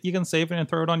liked it, you can save it and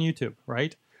throw it on YouTube,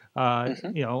 right?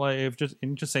 If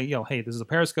just say, hey, this is a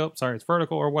Periscope. Sorry, it's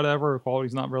vertical or whatever.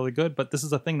 Quality's not really good, but this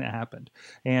is a thing that happened.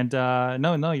 And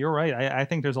no, you're right. I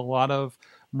think there's a lot of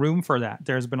room for that.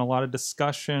 There's been a lot of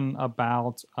discussion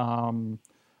about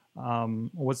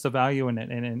what's the value in it,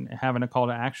 and having a call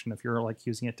to action if you're like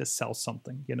using it to sell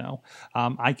something.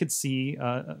 I could see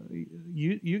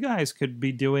you guys could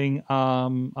be doing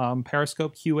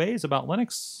Periscope QAs about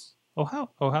Linux. Ohio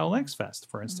Linux Fest,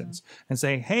 for instance, and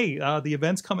say, hey, the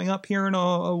event's coming up here in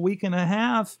a week and a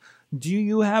half. Do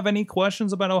you have any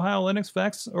questions about Ohio Linux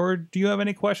Fest, or do you have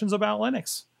any questions about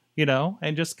Linux?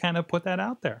 And just kind of put that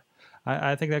out there.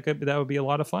 I think that would be a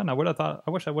lot of fun. I wish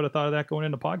I would have thought of that going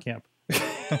into PodCamp.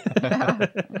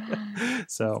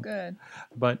 So That's good.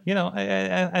 but you know,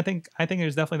 I think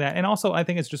there's definitely that, and also I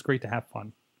think it's just great to have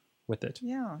fun with it.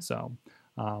 Yeah. So,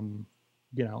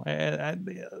 you know,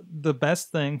 the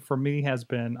best thing for me has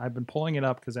been I've been pulling it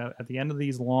up because at the end of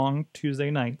these long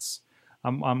Tuesday nights,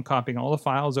 I'm copying all the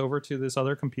files over to this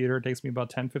other computer. It takes me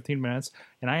about 10-15 minutes,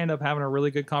 and I end up having a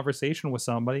really good conversation with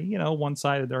somebody, you know,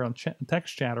 one-sided there on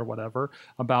text chat or whatever,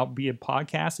 about be it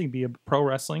podcasting, be it pro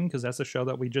wrestling, because that's a show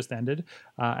that we just ended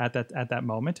at that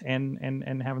moment,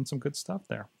 and having some good stuff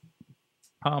there.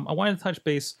 I wanted to touch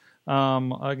base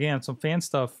again, some fan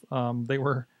stuff. They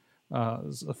were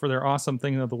for their awesome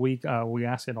thing of the week. We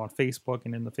asked it on Facebook,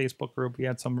 and in the Facebook group, we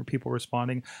had some people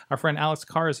responding. Our friend Alex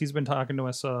Cars, he's been talking to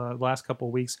us the last couple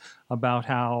of weeks about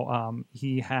how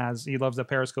he loves that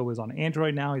Periscope is on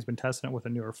Android now. He's been testing it with a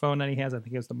newer phone that he has. I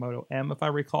think it's the Moto M, if I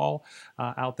recall,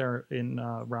 out there in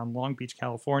around Long Beach,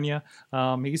 California.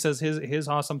 He says his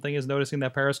awesome thing is noticing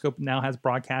that Periscope now has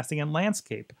broadcasting and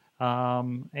landscape.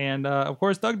 Of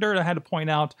course, Doug Dirta had to point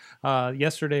out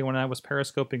yesterday when I was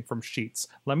periscoping from Sheets.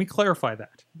 Let me clarify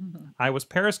that. I was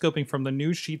periscoping from the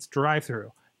new Sheets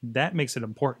drive-through. That makes it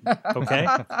important, okay?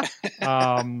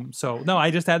 So, no,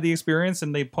 I just had the experience,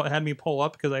 and they had me pull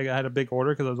up because I had a big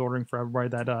order because I was ordering for everybody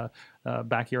that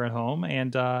back here at home.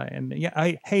 And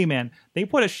yeah, hey, man, they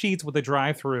put a Sheets with a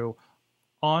drive-through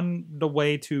on the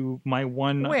way to my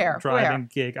driving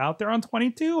gig out there on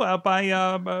 22 out by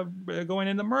going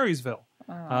into Murraysville.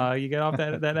 You get off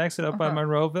that exit up by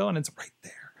Monroeville, and it's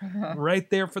right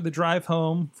there for the drive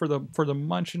home, for the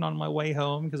munching on my way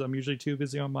home, because I'm usually too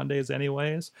busy on Mondays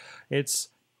anyways. It's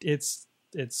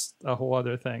a whole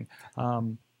other thing,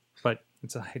 but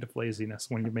it's a height of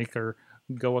laziness when you make her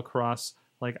go across.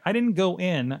 Like, I didn't go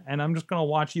in, and I'm just going to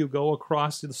watch you go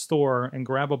across to the store and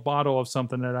grab a bottle of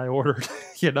something that I ordered.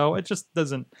 You know, it just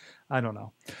doesn't, I don't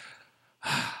know.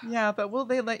 Yeah, but will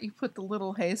they let you put the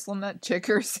little hazelnut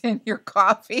chickers in your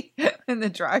coffee in the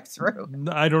drive-thru?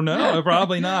 I don't know.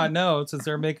 Probably not. No, since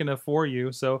they're making it for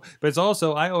you. So, but it's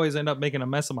also, I always end up making a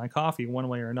mess of my coffee one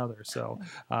way or another. So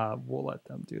we'll let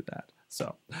them do that.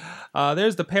 So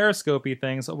there's the Periscopy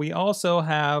things. We also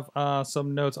have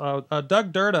some notes.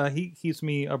 Doug Dirta, he keeps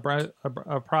me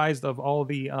apprised of all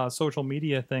the social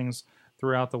media things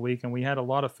throughout the week, and we had a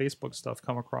lot of Facebook stuff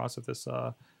come across at this.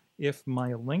 If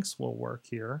my links will work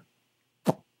here,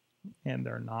 and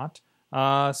they're not.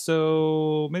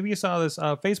 So maybe you saw this.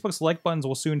 Facebook's like buttons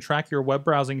will soon track your web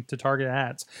browsing to target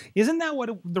ads. Isn't that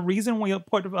the reason we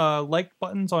put like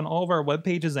buttons on all of our web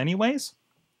pages anyways?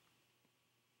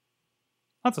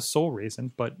 Not the sole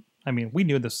reason, but I mean, we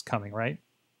knew this was coming, right?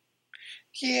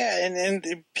 Yeah,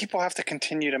 and people have to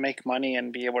continue to make money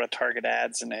and be able to target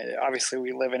ads. And obviously,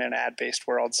 we live in an ad-based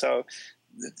world. So,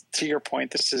 to your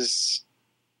point, this is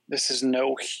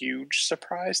no huge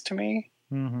surprise to me.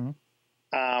 Mm-hmm.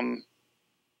 I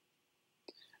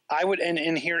would,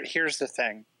 and here's the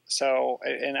thing. So,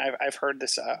 and I've heard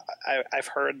this. I've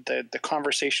heard the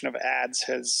conversation of ads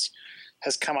has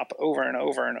come up over and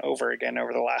over and over again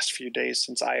over the last few days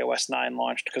since iOS 9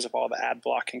 launched because of all the ad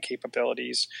blocking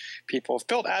capabilities. People have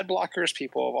built ad blockers.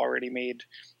 People have already made,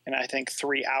 and I think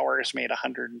 3 hours made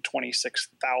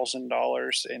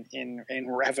 $126,000 in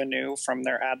revenue from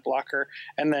their ad blocker,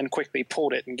 and then quickly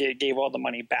pulled it and gave all the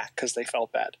money back because they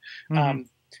felt bad. Mm-hmm.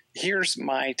 Here's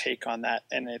my take on that,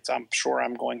 and I'm sure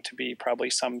I'm going to be probably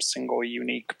some single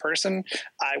unique person.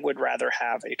 I would rather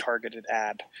have a targeted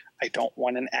ad. I don't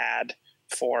want an ad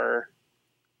for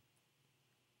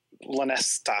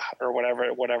Lunesta or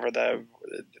whatever the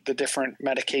different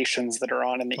medications that are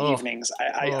on in the evenings.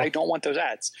 I don't want those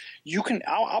ads.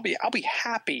 I'll be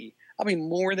happy. I'll be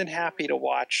more than happy to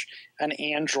watch an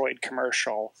Android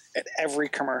commercial at every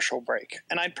commercial break.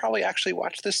 And I'd probably actually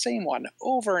watch the same one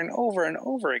over and over and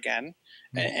over again.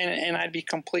 And I'd be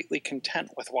completely content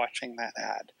with watching that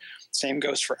ad. Same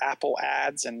goes for Apple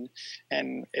ads, and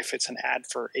if it's an ad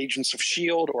for Agents of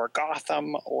S.H.I.E.L.D. or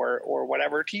Gotham or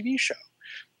whatever TV show.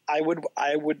 I would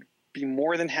be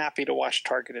more than happy to watch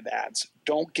targeted ads.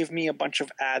 Don't give me a bunch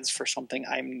of ads for something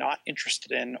I'm not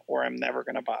interested in or I'm never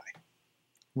going to buy.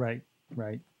 Right.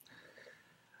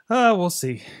 We'll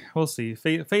see.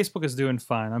 Facebook is doing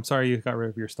fine. I'm sorry you got rid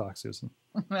of your stock, Susan.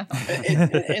 and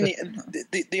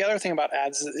the other thing about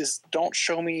ads is don't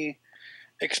show me,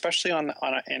 especially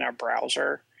in our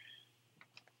browser.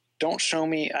 Don't show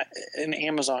me, and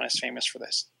Amazon is famous for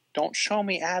this. Don't show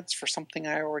me ads for something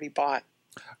I already bought.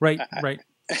 Right.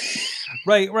 Right.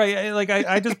 Like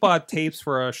I just bought tapes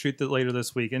for a shoot that later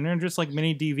this week, and they're just like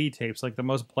mini DV tapes, like the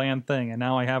most bland thing. And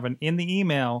now I have in the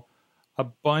email a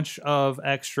bunch of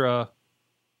extra,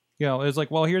 You know, it's like,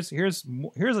 well, here's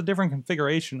a different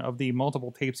configuration of the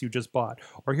multiple tapes you just bought,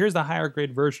 or here's the higher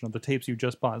grade version of the tapes you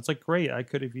just bought. It's like, great, I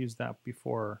could have used that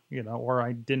before, you know, or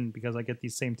I didn't because I get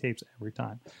these same tapes every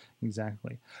time.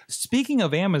 Exactly. Speaking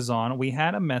of Amazon, we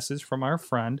had a message from our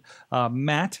friend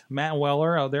Matt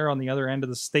Weller out there on the other end of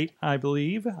the state, I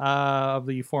believe, of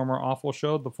the former Awful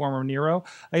Show, the former Nero.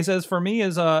 He says, for me,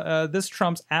 is this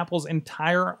trumps Apple's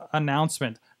entire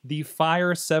announcement. The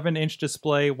Fire 7-inch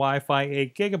display, Wi-Fi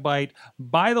 8 gigabyte.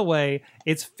 By the way,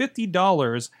 it's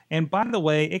 $50, and by the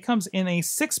way, it comes in a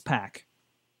 6-pack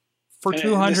for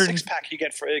 $200. The 6-pack you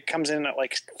get it comes in at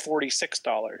like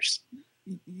 $46.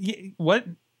 What?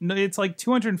 No, it's like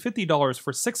 $250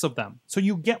 for 6 of them. So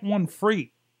you get one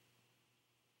free.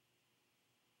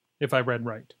 If I read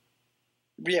right.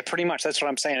 Yeah, pretty much. That's what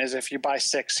I'm saying. Is if you buy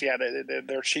 6, yeah,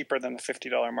 they're cheaper than the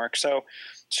 $50 mark. So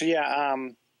yeah.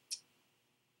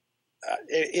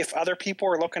 If other people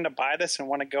are looking to buy this and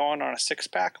want to go on a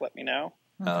 6-pack, let me know.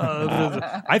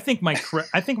 I think my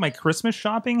Christmas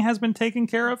shopping has been taken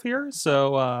care of here.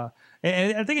 So,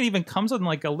 and I think it even comes in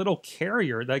like a little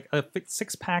carrier, like a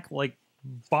 6-pack like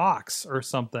box or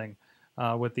something.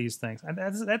 With these things, and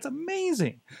that's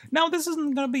amazing. Now, this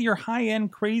isn't going to be your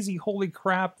high-end, crazy, holy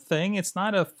crap thing. It's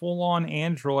not a full-on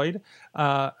Android.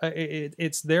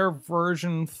 It's their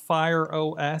version Fire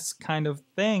OS kind of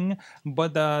thing,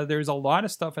 but there's a lot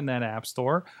of stuff in that app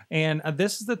store. And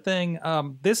this is the thing.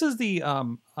 This is the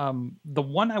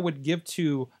one I would give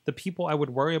to the people I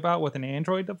would worry about with an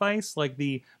Android device, like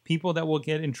the people that will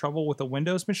get in trouble with a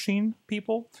Windows machine.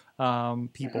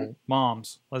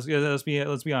 Moms. Let's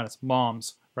be honest,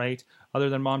 moms, right? Other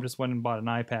than mom just went and bought an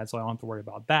iPad, so I don't have to worry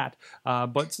about that.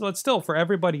 But still, for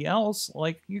everybody else,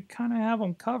 like you kind of have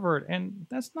them covered, and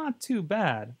that's not too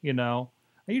bad, you know.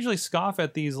 I usually scoff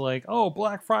at these, like, oh,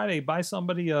 Black Friday, buy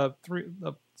somebody a $600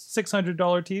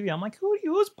 TV. I'm like,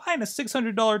 who's buying a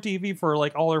 $600 TV for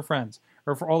like all their friends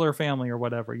or for all their family or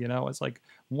whatever? You know, it's like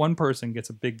one person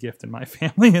gets a big gift in my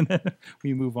family, and then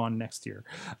we move on next year.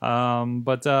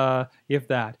 But if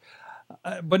that.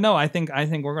 But no, I think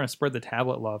we're going to spread the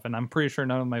tablet love, and I'm pretty sure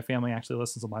none of my family actually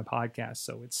listens to my podcast,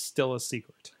 so it's still a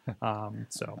secret. But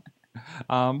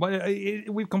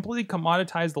we've completely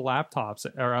commoditized the laptops,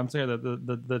 or I'm sorry,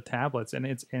 the tablets, and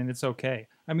it's okay.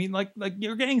 I mean, like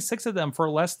you're getting 6 of them for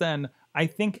less than I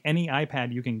think any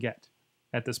iPad you can get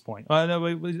at this point.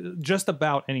 No, just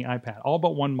about any iPad, all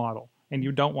but one model, and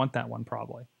you don't want that one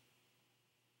probably.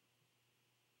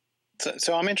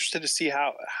 So I'm interested to see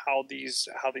how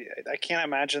I can't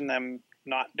imagine them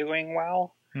not doing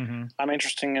well. Mm-hmm. I'm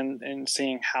interested in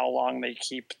seeing how long they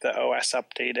keep the OS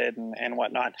updated and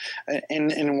whatnot.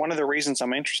 And one of the reasons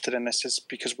I'm interested in this is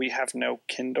because we have no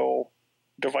Kindle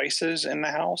devices in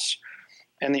the house.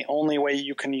 And the only way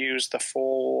you can use the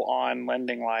full-on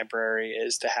lending library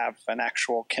is to have an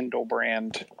actual Kindle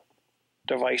brand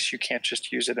device. You can't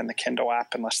just use it in the Kindle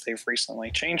app unless they've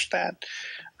recently changed that.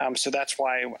 So that's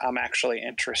why I'm actually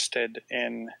interested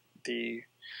in the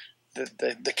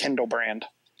Kindle brand.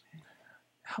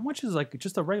 How much is like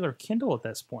just a regular Kindle at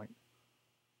this point?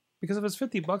 Because if it's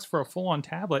 $50 for a full-on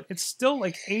tablet, it's still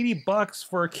like $80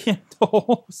 for a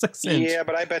Kindle 6-inch. Yeah,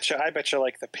 but I bet you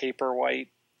like the Paperwhite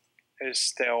is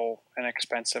still an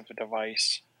expensive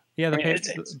device. Yeah, the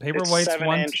Paperwhite's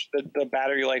 7-inch. The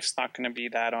battery life's not going to be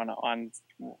that on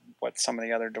what some of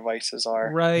the other devices are.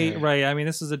 Right. I mean,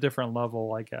 this is a different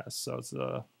level, I guess. So it's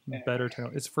better to.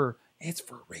 It's for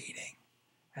reading,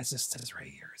 as it says right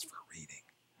here. It's for reading.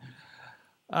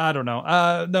 I don't know.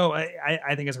 No,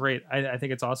 I think it's great. I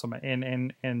think it's awesome.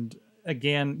 And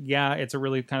again, yeah, it's a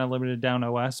really kind of limited down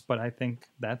OS, but I think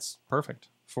that's perfect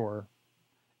for.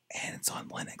 And it's on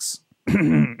Linux.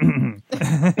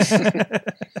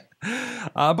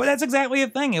 But that's exactly a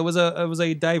thing. It was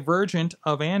a divergent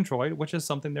of Android, which is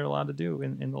something they're allowed to do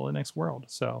in the Linux world.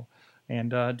 So,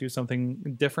 and do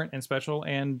something different and special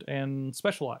and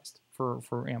specialized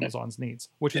for Amazon's needs,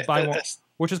 which is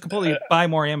completely buy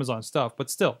more Amazon stuff.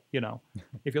 But still, you know,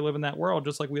 if you live in that world,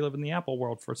 just like we live in the Apple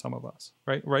world for some of us,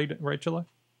 right, Chilla?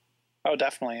 Oh,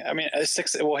 definitely. I mean, a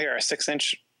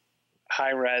 6-inch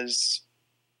high-res,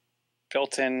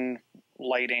 built-in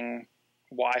lighting,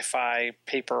 Wi-Fi,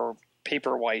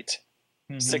 Paperwhite,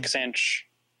 6-inch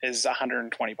is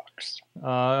 $120.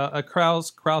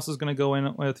 Kraus is going to go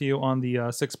in with you on the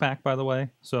 6-pack, by the way.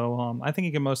 So I think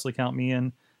you can mostly count me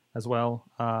in as well.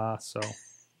 So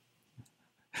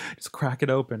just crack it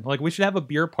open. Like, we should have a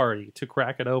beer party to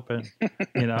crack it open.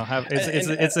 You know,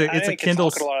 it's a Kindle.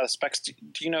 Look at a lot of specs. Do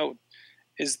you know?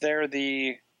 Is there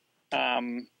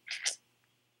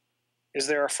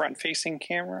a front-facing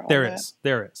camera? There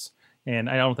is. And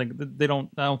I don't think they don't.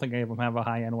 I don't think any of them have a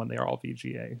high end one. They are all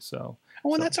VGA. So,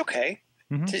 that's okay.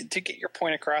 To get your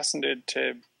point across and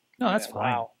to no, that's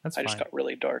fine. Wow, that's I just got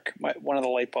really dark. One of the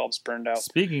light bulbs burned out.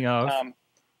 Speaking of,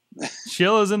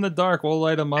 Sheila's in the dark. We'll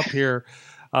light them up here.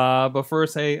 But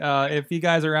first, hey, if you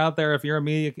guys are out there, if you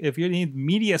need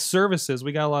media services,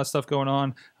 we got a lot of stuff going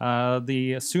on.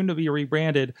 The soon to be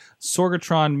rebranded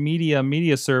Sorgatron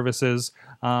Media Services.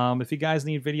 If you guys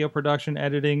need video production,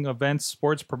 editing, events,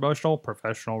 sports, promotional,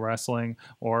 professional wrestling,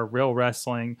 or real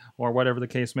wrestling, or whatever the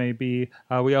case may be,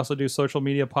 we also do social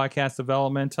media podcast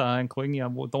development, including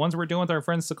the ones we're doing with our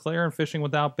friends Sinclair and Fishing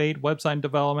Without Bait, website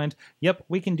development. Yep,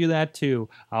 we can do that too.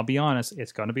 I'll be honest,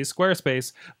 it's going to be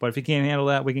Squarespace, but if you can't handle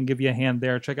that, we can give you a hand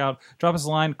there. Drop us a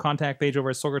line, contact page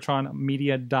over at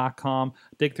sorgatronmedia.com.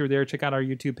 Dig through there, check out our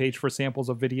YouTube page for samples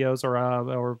of videos,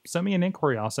 or send me an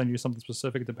inquiry. I'll send you something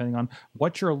specific depending on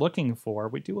what you're looking for.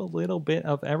 We do a little bit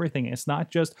of everything. It's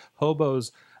not just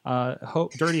hobos,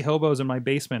 dirty hobos in my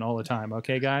basement all the time.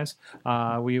 Okay, guys,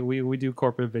 we do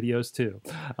corporate videos too.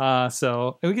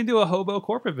 So we can do a hobo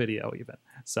corporate video even.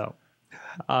 So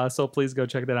please go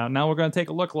check that out. Now we're going to take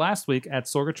a look last week at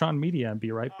Sorgatron Media and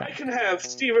be right back. I can have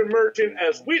Stephen Merchant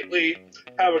as Wheatley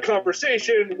have a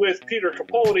conversation with Peter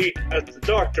Capaldi as the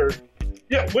Doctor.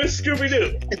 Yeah, with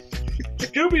Scooby-Doo.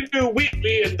 Scooby-Doo,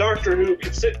 Wheatley, and Doctor Who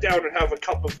can sit down and have a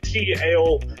cup of tea,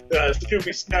 ale,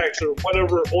 Scooby snacks, or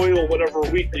whatever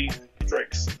Wheatley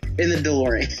drinks. In the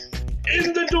DeLorean.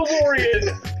 In the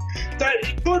DeLorean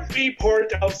that could be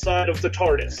parked outside of the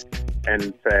TARDIS.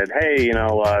 And said, hey,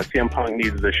 CM Punk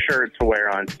needs the shirt to wear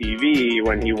on TV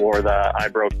when he wore the I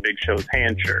Broke Big Show's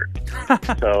Hand shirt.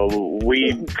 So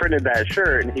we printed that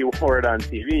shirt and he wore it on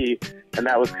TV, and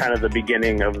that was kind of the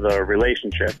beginning of the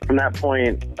relationship. From that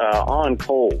point on,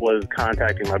 Colt was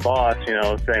contacting my boss,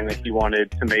 saying that he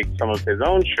wanted to make some of his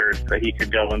own shirts that he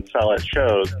could go and sell at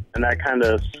shows. And that kind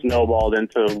of snowballed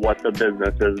into what the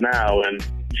business is now. In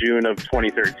June of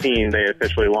 2013, they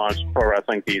officially launched Pro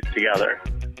Wrestling Tees together.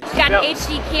 It's got an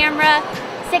HD camera,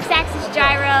 6-axis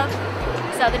gyro,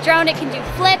 so the drone, it can do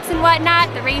flips and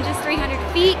whatnot. The range is 300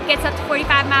 feet, gets up to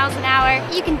 45 miles an hour.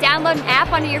 You can download an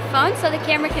app onto your phone so the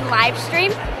camera can live stream.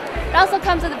 It also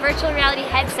comes with a virtual reality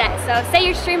headset, so say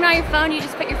you're streaming on your phone, you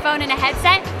just put your phone in a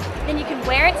headset, then you can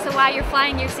wear it, so while you're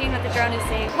flying, you're seeing what the drone is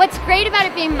seeing. What's great about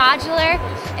it being modular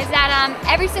is that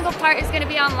every single part is going to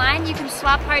be online. You can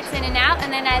swap parts in and out,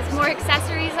 and then as more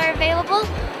accessories are available,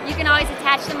 you can always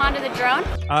attach them onto the drone.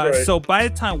 So by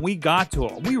the time we got to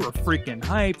it, we were freaking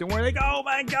hyped, and we're like, "Oh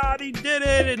my god, he did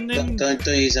it!" And then don't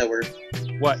use that word.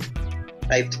 What?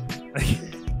 Hyped.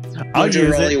 I'll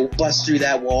use it. Will bust through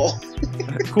that wall.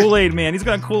 Kool-Aid man, he's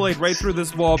gonna Kool-Aid right through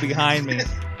this wall behind me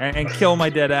and kill my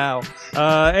dead owl.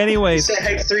 Anyways, say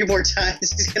hype 3 more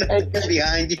times. He's gonna pull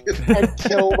behind you and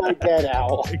kill my dead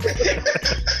owl.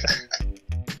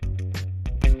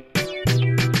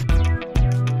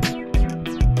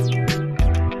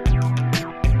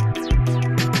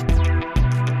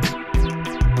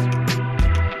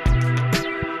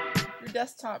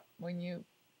 Desktop, when you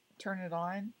turn it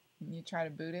on and you try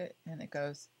to boot it and it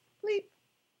goes bleep,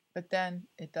 but then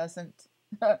it doesn't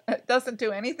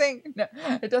do anything. No,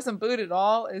 it doesn't boot at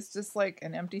all. It's just like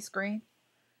an empty screen.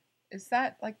 Is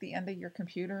that like the end of your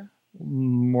computer?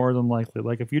 More than likely.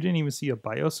 Like if you didn't even see a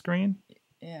BIOS screen.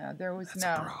 Yeah, there was that's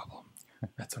a problem.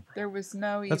 That's a problem. There was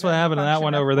no. That's what happened to that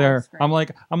one over there. Screen.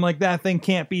 I'm like that thing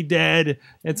can't be dead.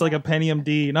 It's like a Pentium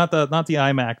D, not the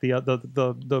iMac,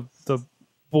 the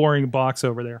boring box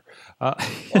over there.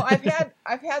 Well,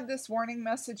 I've had this warning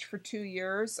message for 2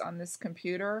 years on this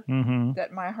computer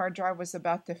that my hard drive was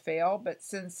about to fail, but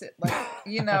since it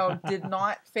did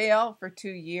not fail for 2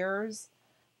 years,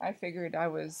 I figured I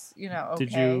was okay.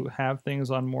 Did you have things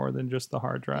on more than just the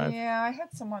hard drive? Yeah, I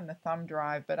had some on the thumb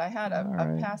drive, but I had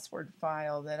a password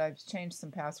file that I've changed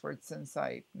some passwords since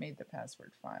I made the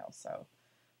password file,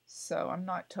 so I'm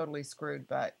not totally screwed,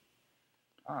 but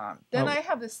then I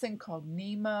have this thing called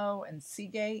Nemo and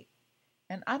Seagate,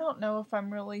 and I don't know if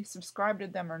I'm really subscribed to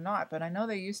them or not, but I know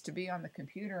they used to be on the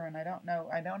computer, and I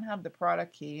don't have the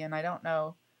product key, and I don't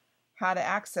know how to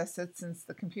access it since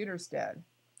the computer's dead.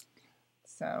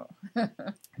 So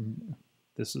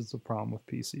this is the problem with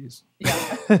PCs.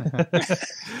 Yeah.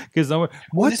 Because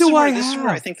what do I have? This is where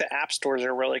I think the app stores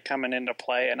are really coming into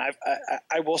play, and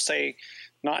I will say,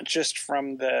 not just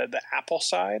from the Apple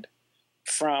side,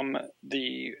 from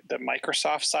the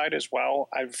Microsoft side as well.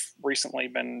 I've recently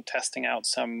been testing out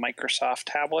some Microsoft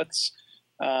tablets,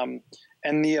 and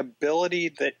the ability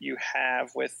that you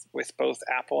have with both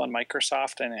Apple and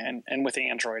Microsoft and with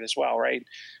Android as well, right?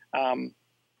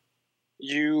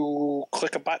 you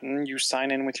click a button, you sign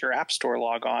in with your App Store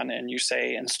logon, and you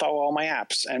say, install all my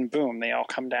apps, and boom, they all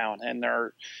come down. And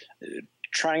they're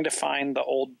trying to find the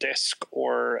old disk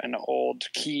or an old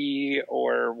key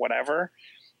or whatever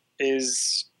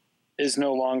is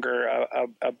no longer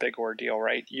a big ordeal,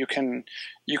 right? You can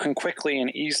quickly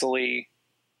and easily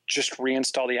just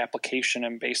reinstall the application,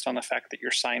 and based on the fact that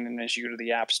you're signed in as you to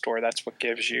the App Store, that's what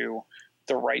gives you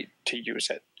the right to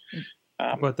use it.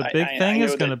 But the big thing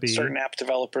is going to be certain app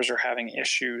developers are having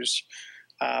issues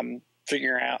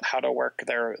figuring out how to work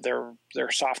their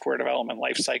software development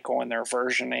lifecycle and their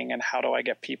versioning, and how do I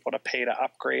get people to pay to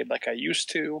upgrade like I used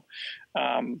to.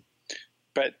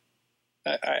 But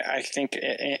I think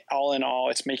all in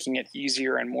all, it's making it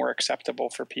easier and more acceptable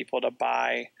for people to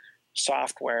buy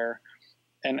software.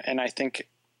 And I think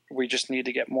we just need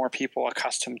to get more people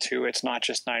accustomed to it's not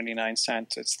just 99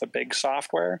 cents, it's the big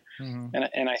software.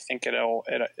 And I think it'll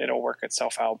work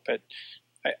itself out. But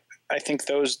I think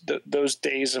those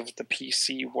days of the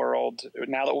PC world,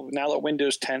 now that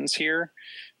Windows 10's here,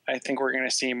 I think we're going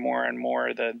to see more and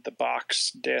more the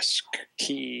box, disk,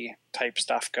 key type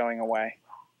stuff going away.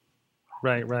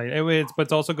 Right. But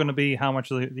it's also going to be how much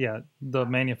the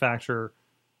manufacturer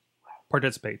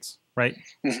participates, right?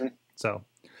 So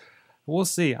we'll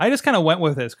see. I just kind of went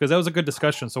with this because that was a good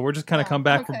discussion. So we're just kind of come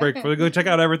back from break. We'll go check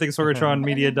out everything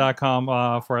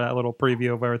sorgatronmedia.com for that little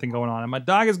preview of everything going on. And my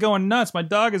dog is going nuts. My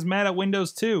dog is mad at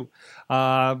Windows 2.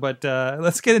 But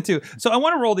let's get into. So I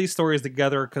want to roll these stories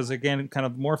together because, again, kind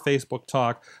of more Facebook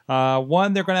talk.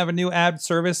 One, they're going to have a new ad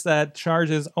service that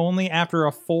charges only after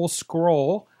a full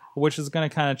scroll, which is going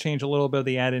to kind of change a little bit of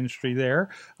the ad industry there.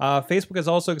 Facebook is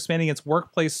also expanding its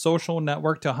workplace social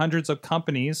network to hundreds of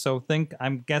companies. So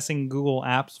I'm guessing Google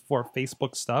Apps for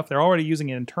Facebook stuff. They're already using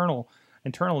it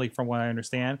internally from what I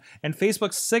understand. And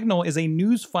Facebook's Signal is a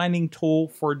news-finding tool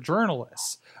for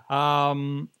journalists.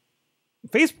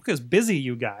 Facebook is busy,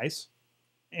 you guys,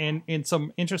 and in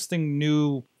some interesting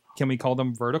new, can we call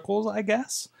them verticals, I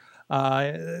guess?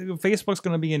 Facebook's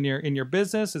going to be in your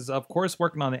business, is of course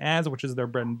working on the ads, which is their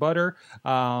bread and butter,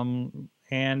 and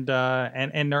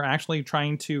they're actually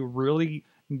trying to really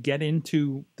get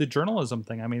into the journalism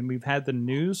thing. I mean, we've had the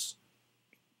news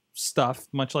stuff,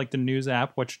 much like the news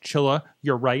app, which Chilla,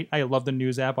 you're right. I love the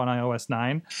news app on iOS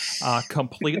 9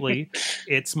 completely.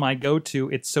 It's my go-to.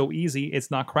 It's so easy. It's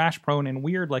not crash prone and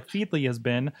weird like Feedly has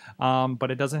been,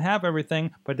 but it doesn't have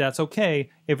everything, but that's okay.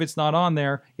 If it's not on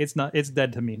there, it's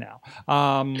dead to me now.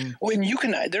 Well, and you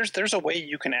can, there's a way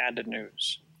you can add the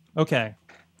news. Okay.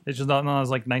 It's just not as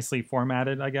like nicely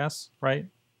formatted, I guess, right?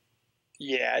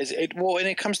 Yeah, and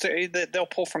it comes to they'll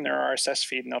pull from their RSS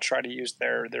feed and they'll try to use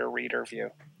their reader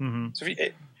view. So if you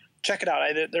check it out,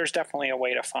 there's definitely a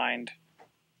way to find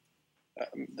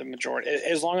the majority,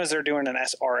 as long as they're doing an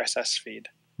RSS feed.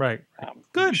 Right.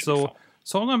 Good. So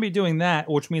I'm going to be doing that,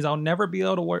 which means I'll never be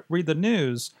able to read the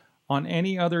news on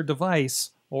any other device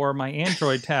or my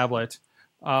Android tablet.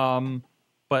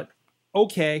 But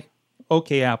okay.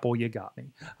 Okay, Apple, you got me.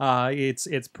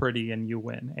 It's pretty, and you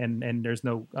win. And there's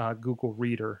no Google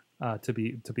Reader to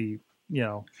be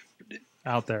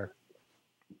out there.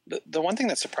 The one thing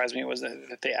that surprised me was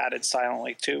that they added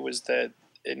silently too was that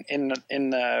in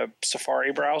the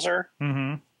Safari browser,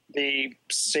 they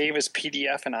save as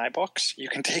PDF and iBooks. You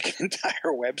can take an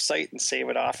entire website and save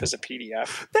it off as a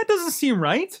PDF. That doesn't seem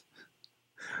right.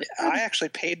 I actually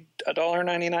paid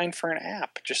 $1.99 for an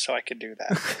app just so I could do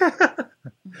that.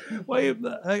 Wait,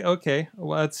 okay.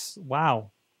 Well, that's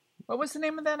wow. What was the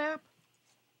name of that app?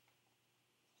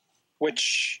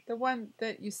 Which? The one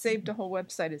that you saved a whole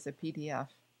website as a PDF.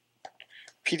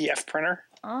 PDF printer.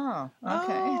 Oh,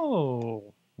 okay.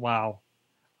 Oh, wow.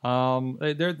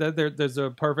 There's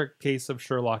a perfect case of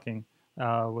Sherlocking.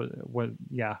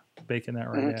 Baking that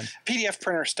right in. PDF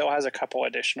printer still has a couple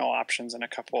additional options and a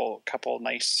couple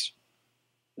nice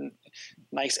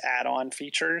add-on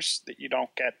features that you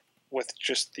don't get with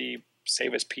just the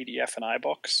save as PDF and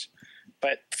iBooks.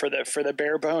 But for the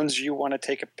bare bones, you want to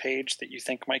take a page that you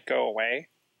think might go away,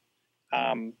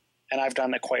 and I've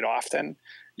done that quite often.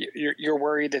 You're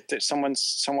worried that someone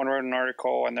wrote an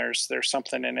article and there's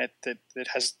something in it that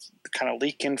has kind of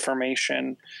leak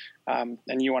information, and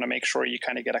you want to make sure you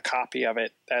kind of get a copy of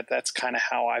it. That's kind of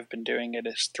how I've been doing it,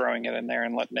 is throwing it in there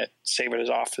and letting it save it as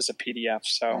off as a PDF.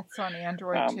 So that's on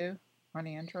Android too. On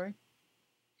Android.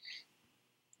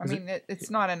 I mean,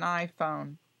 it's not an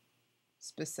iPhone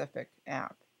specific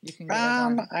app. You can get it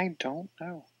on. I don't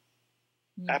know.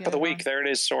 App of the week. There it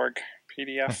is, Sorg.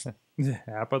 PDF.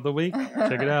 App of the week.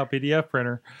 Check it out. PDF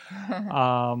printer.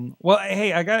 Well,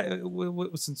 hey, I got,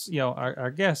 since our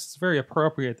guest, it's very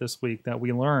appropriate this week that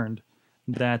we learned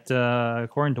that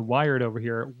according to Wired over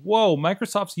here, whoa,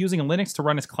 Microsoft's using Linux to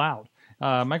run its cloud.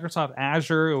 Microsoft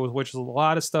Azure, which is a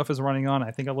lot of stuff is running on.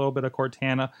 I think a little bit of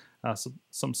Cortana,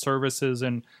 some services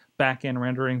and back-end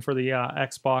rendering for the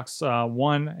Xbox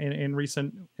One in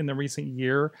the recent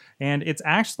year, and it's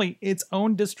actually its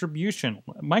own distribution.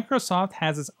 Microsoft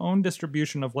has its own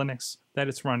distribution of Linux that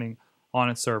it's running on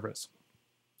its servers.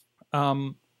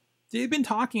 They've been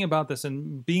talking about this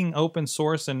and being open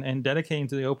source and dedicating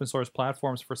to the open source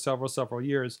platforms for several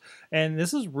years. And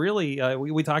this is really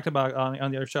we talked about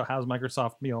on the other show, how's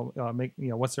Microsoft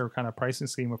what's their kind of pricing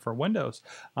scheme for Windows.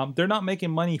 They're not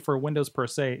making money for Windows per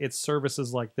se. It's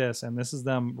services like this, and this is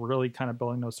them really kind of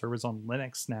building those servers on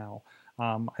Linux now.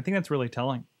 I think that's really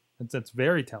telling. It's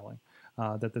very telling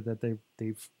that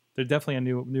they're definitely a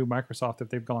new Microsoft if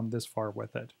they've gone this far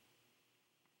with it.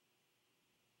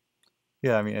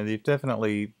 Yeah, I mean, they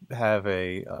definitely have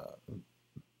a,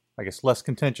 I guess, less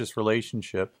contentious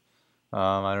relationship.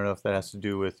 I don't know if that has to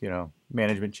do with,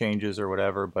 management changes or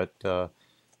whatever, but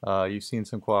you've seen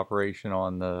some cooperation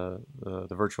on the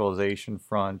virtualization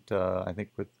front, I think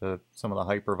with some of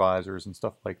the hypervisors and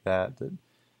stuff like that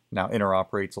now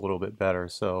interoperates a little bit better.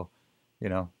 So,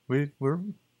 we're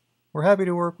happy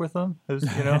to work with them. As,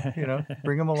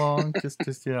 bring them along.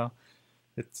 Just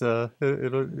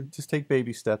it'll just take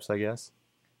baby steps, I guess.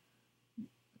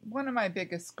 One of my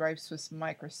biggest gripes with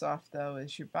Microsoft, though,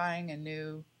 is you're buying a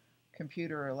new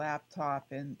computer or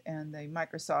laptop, and the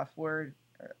Microsoft Word,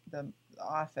 the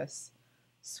Office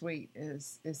suite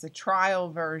is a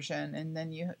trial version, and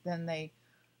then they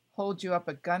hold you up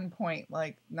at gunpoint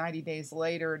like 90 days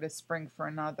later to spring for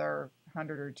another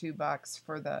 $100 or $2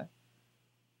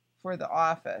 for the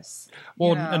Office.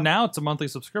 Well, and now it's a monthly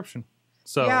subscription.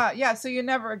 So yeah. So you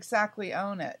never exactly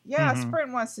own it. Yeah,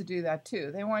 Sprint wants to do that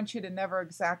too. They want you to never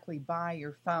exactly buy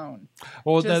your phone.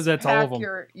 Well, just that's all of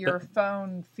them. Your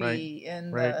phone fee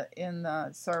in the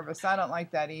service. I don't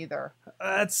like that either.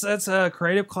 That's a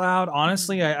Creative Cloud.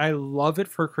 Honestly, I love it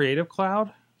for Creative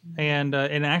Cloud. And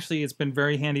actually, it's been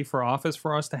very handy for Office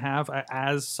for us to have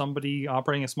as somebody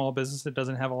operating a small business that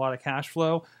doesn't have a lot of cash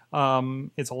flow.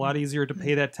 It's a lot easier to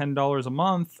pay that $10 a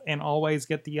month and always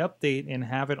get the update and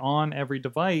have it on every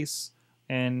device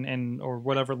and or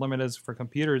whatever limit is for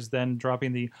computers. Then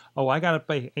dropping I got to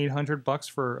pay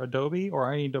 $800 for Adobe,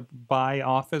 or I need to buy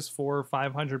Office for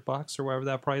 $500 or whatever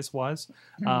that price was.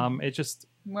 It just.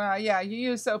 Well, yeah, you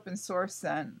use open source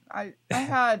then. I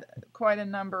had quite a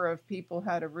number of people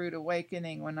had a rude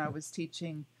awakening when I was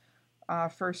teaching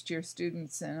first-year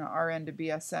students in RN to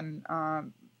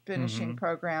BSN finishing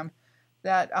program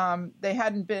that they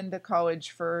hadn't been to college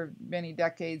for many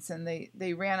decades, and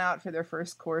they ran out for their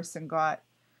first course and got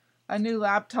a new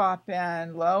laptop,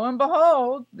 and lo and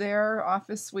behold, their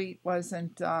Office suite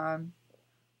wasn't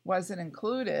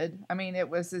included. I mean, it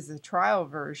was as a trial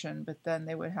version, but then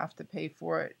they would have to pay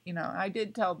for it. I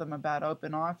did tell them about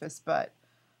Open Office, but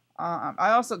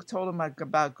I also told them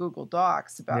about Google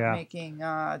Docs, about making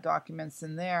documents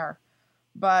in there.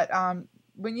 But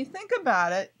when you think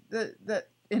about it,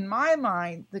 in my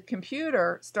mind, the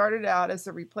computer started out as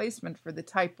a replacement for the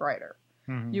typewriter.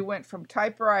 You went from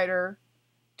typewriter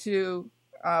to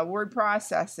word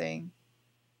processing,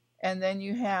 and then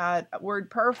you had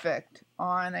WordPerfect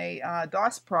on a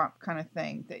DOS prompt kind of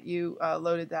thing that you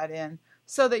loaded that in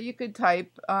so that you could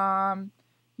type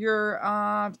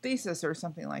your thesis or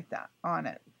something like that on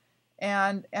it.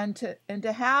 And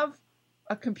to have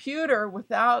a computer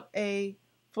without a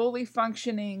fully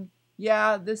functioning,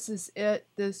 this is it,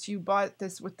 you bought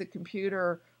this with the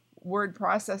computer word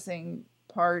processing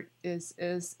part is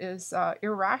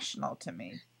irrational to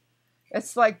me.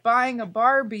 It's like buying a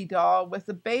Barbie doll with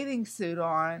a bathing suit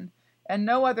on and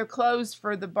no other clothes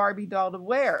for the Barbie doll to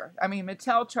wear. I mean,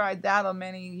 Mattel tried that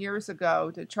many years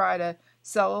ago to try to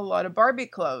sell a lot of Barbie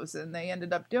clothes, and they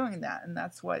ended up doing that. And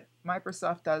that's what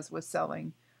Microsoft does with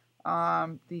selling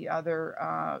the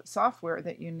other software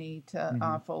that you need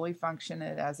to fully function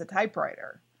it as a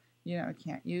typewriter. You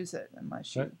can't use it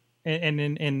unless you... And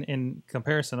in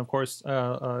comparison, of course,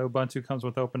 Ubuntu comes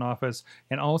with OpenOffice,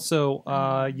 and also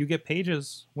you get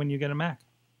Pages when you get a Mac.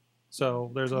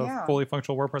 So there's a fully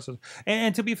functional word processor.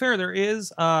 And to be fair, there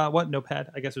is Notepad.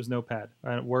 I guess there's Notepad.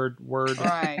 Word.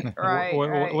 Right.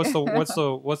 What's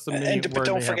the mini but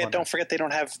don't forget they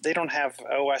don't have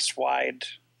OS wide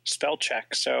spell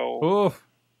check. So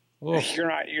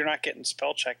you're not getting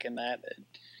spell check in that.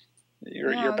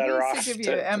 You're better off to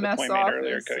the point made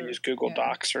earlier. Go use Google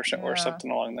Docs or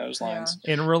something along those lines.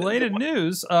 In related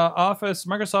news,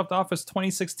 Microsoft Office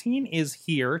 2016 is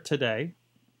here today.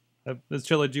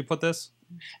 Chilla, did you put this?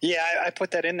 Yeah, I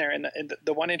put that in there. And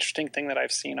the one interesting thing that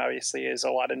I've seen, obviously, is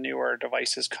a lot of newer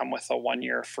devices come with a 1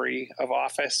 year free of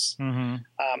Office.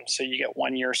 So you get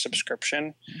 1 year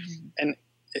subscription. And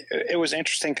it was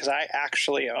interesting because I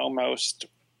actually almost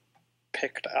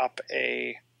picked up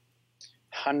a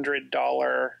 $100,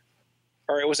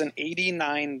 or it was an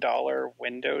 $89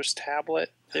 Windows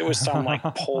tablet. It was some like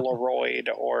Polaroid,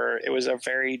 or it was a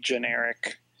very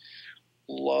generic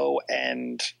low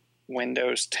end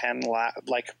Windows 10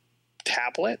 like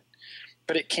tablet,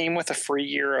 but it came with a free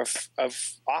year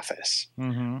of Office.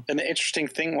 And the interesting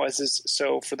thing is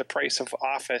so for the price of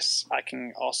Office, I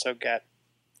can also get,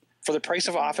 for the price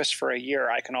of Office for a year,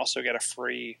 I can also get a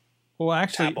free Well,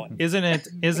 actually, tablet. isn't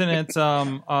it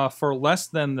for less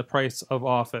than the price of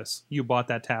Office you bought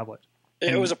that tablet?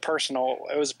 It was a personal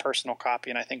copy,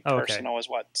 and I think personal is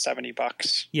what,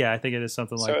 $70. Yeah, I think it is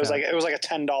something like that. So it was like a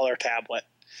 $10 tablet.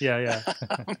 Yeah.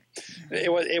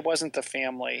 It wasn't the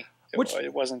family.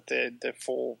 It wasn't the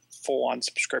full on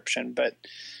subscription, but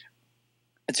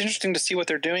it's interesting to see what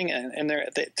they're doing. And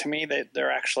to me,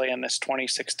 they're actually in this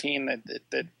 2016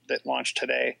 that launched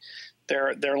today.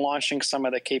 They're launching some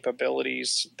of the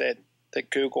capabilities that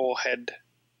Google had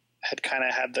kind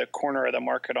of had the corner of the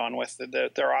market on with.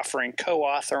 They're offering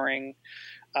co-authoring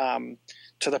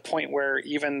to the point where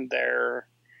even their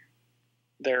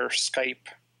Skype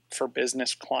for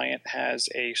Business client has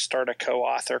a start a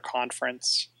co-author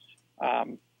conference.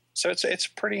 So it's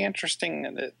pretty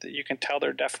interesting that you can tell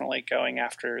they're definitely going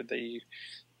after the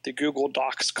Google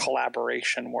Docs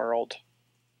collaboration world.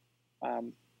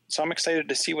 So I'm excited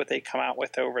to see what they come out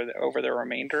with over the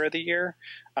remainder of the year.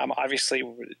 Obviously,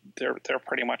 they're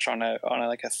pretty much on a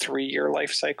 3-year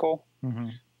life cycle.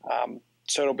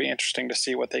 So it'll be interesting to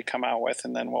see what they come out with,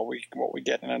 and then what we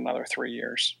get in another 3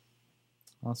 years.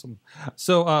 Awesome.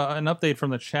 So an update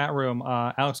from the chat room.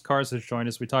 Alex Cars has joined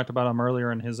us. We talked about him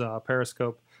earlier in his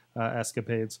Periscope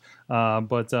escapades,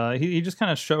 but he just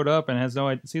kind of showed up and has no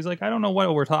idea. So he's like, I don't know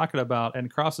what we're talking about,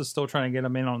 and Kraus is still trying to get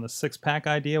him in on the 6-pack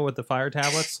idea with the Fire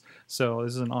tablets. So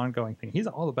this is an ongoing thing. He's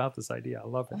all about this idea. I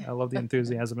love it. I love the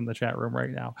enthusiasm in the chat room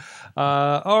right now.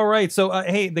 All right, so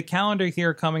hey, the calendar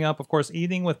here coming up, of course,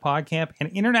 Evening with PodCamp and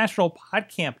International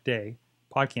PodCamp Day.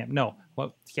 PodCamp, no.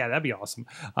 Well, yeah, that'd be awesome.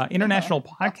 International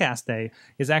Podcast Day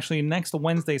is actually next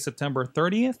Wednesday, September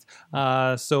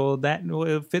 30th. So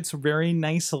that fits very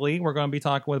nicely. We're going to be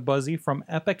talking with Buzzy from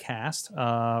Epicast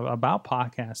about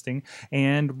podcasting.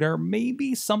 And there may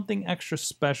be something extra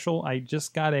special. I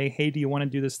just got hey, do you want to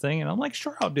do this thing? And I'm like,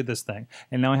 sure, I'll do this thing.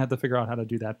 And now I have to figure out how to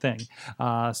do that thing.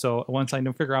 So once I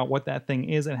figure out what that thing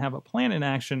is and have a plan in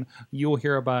action, you'll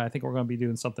hear about it. I think we're going to be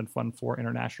doing something fun for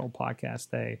International Podcast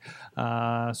Day.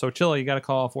 So Chilla, you got to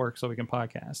call off work so we can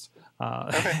podcast.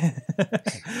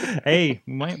 Hey,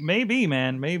 maybe,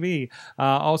 man, maybe.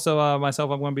 Also, myself,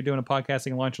 I'm going to be doing a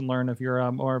podcasting lunch and learn. If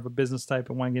you're more of a business type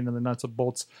and want to get into the nuts and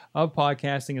bolts of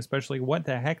podcasting, especially what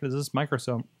the heck does this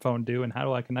microphone do and how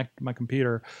do I connect to my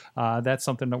computer, that's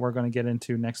something that we're going to get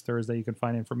into next Thursday. You can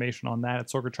find information on that at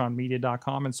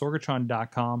sorgatronmedia.com and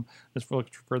sorgatron.com. Just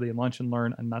for the lunch and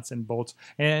learn and nuts and bolts.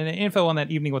 And info on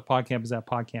that Evening with PodCamp is at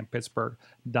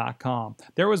podcamppittsburgh.com.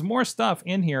 There was more stuff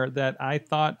in here that I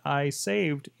thought I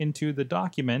saved into the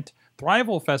document.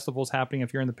 Thrival Festival is happening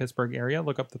if you're in the Pittsburgh area.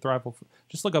 Look up the Thrival.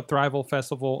 Just look up Thrival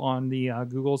Festival on the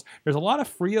Googles. There's a lot of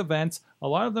free events. A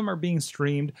lot of them are being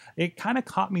streamed. It kind of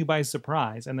caught me by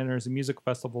surprise. And then there's a music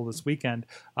festival this weekend.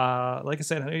 Like I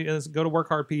said, go to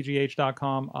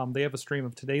workhardpgh.com. They have a stream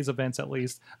of today's events at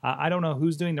least. I don't know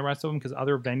who's doing the rest of them because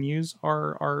other venues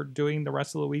are doing the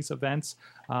rest of the week's events.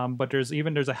 But there's a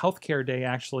healthcare day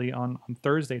actually on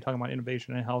Thursday talking about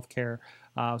innovation in healthcare.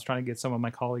 I was trying to get some of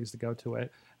my colleagues to go to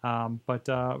it. But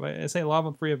I say a lot of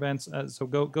them free events, so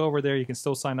go over there. You can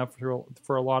still sign up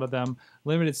for a lot of them.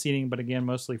 Limited seating, but again,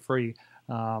 mostly free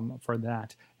for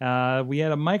that. We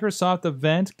had a Microsoft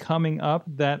event coming up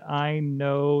that I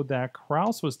know that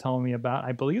Kraus was telling me about.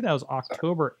 I believe that was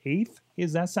October 8th.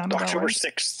 Is that sound about right? October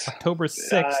 6th. October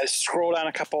 6th. Scroll down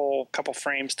a couple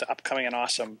frames to upcoming and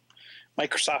awesome.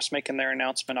 Microsoft's making their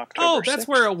announcement October 6th. That's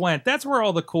where it went. That's where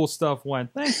all the cool stuff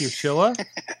went. Thank you, Chilla.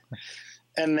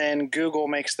 And then Google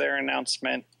makes their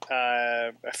announcement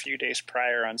a few days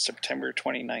prior on September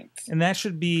 29th. And that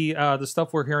should be the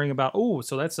stuff we're hearing about. Oh,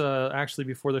 so that's actually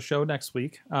before the show next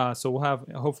week. So we'll have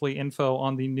hopefully info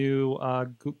on the new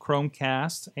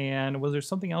Chromecast. And was there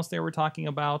something else they were talking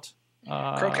about?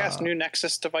 Chromecast new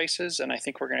Nexus devices, and I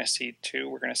think we're going to see two.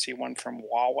 We're going to see one from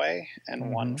Huawei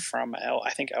and one from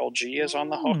I think LG is on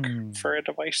the hook for a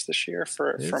device this year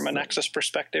from a Nexus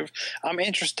perspective. I'm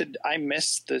interested. I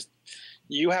missed the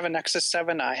You have a Nexus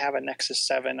 7. I have a Nexus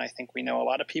 7. I think we know a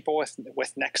lot of people with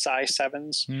Nexi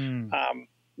 7s,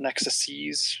 Nexus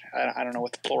Cs. I don't know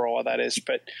what the plural of that is,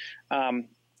 but I'm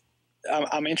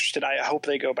interested. I hope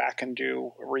they go back and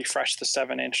refresh the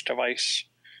 7-inch device.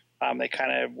 They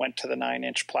kind of went to the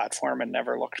 9-inch platform and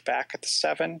never looked back at the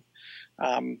 7,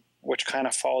 which kind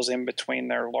of falls in between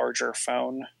their larger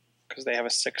phone because they have a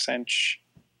 6-inch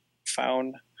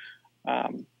phone.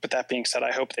 But that being said,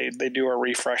 I hope they do a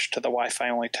refresh to the Wi-Fi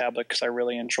only tablet because I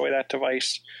really enjoy that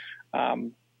device.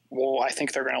 Well, I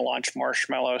think they're going to launch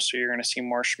Marshmallow, so you're going to see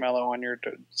Marshmallow on your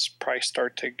price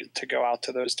start to go out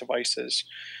to those devices.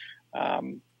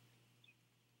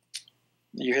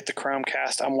 You hit the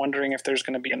Chromecast. I'm wondering if there's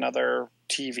going to be another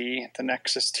TV, the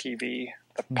Nexus TV,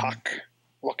 the puck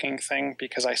looking thing,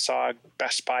 because I saw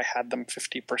Best Buy had them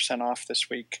 50% off this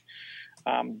week.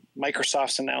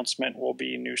 Microsoft's announcement will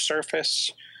be new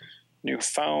Surface, new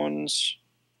phones,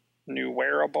 new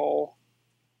wearable.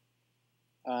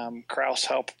 Kraus,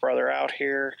 help brother out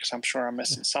here because I'm sure I'm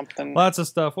missing something. Lots of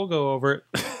stuff. We'll go over it.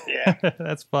 Yeah.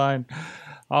 That's fine.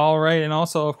 All right. And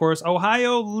also, of course,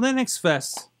 Ohio Linux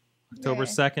Fest, October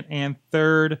 2nd and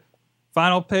 3rd.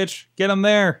 Final pitch. Get them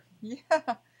there.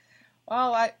 Yeah.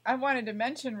 Well, I wanted to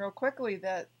mention real quickly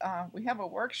that we have a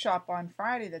workshop on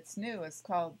Friday that's new. It's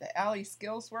called the Alley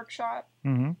Skills Workshop.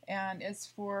 And it's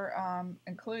for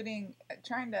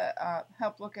trying to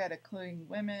help look at including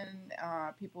women,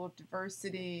 people with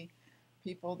diversity,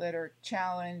 people that are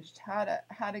challenged, how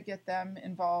to get them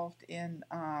involved in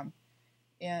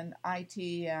IT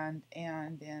and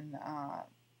in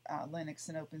Linux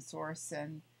and open source,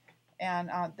 and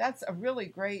that's a really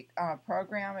great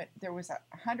program. There was a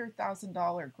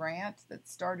 $100,000 grant that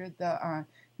started the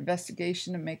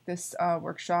investigation to make this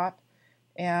workshop,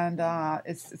 and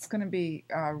it's going to be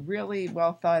really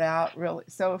well thought out. Really,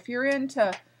 so if you're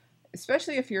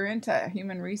especially if you're into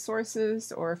human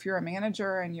resources, or if you're a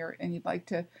manager and you'd like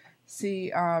to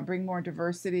see bring more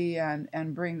diversity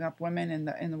and bring up women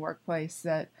in the workplace,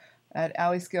 that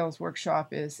Alley Skills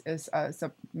Workshop is a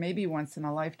maybe once in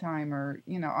a lifetime or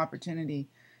opportunity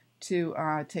to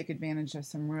take advantage of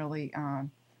some really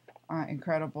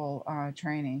incredible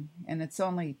training. And it's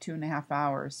only 2.5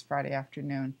 hours Friday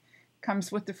afternoon.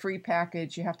 Comes with the free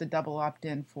package. You have to double opt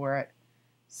in for it.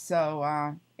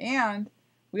 So and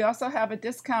we also have a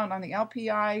discount on the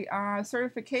LPI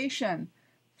certification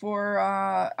for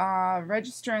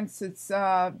registrants. It's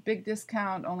a big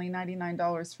discount, only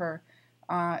 $99 for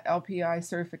LPI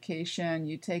certification.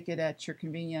 You take it at your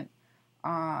convenient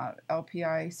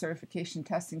LPI certification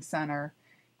testing center,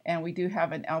 and we do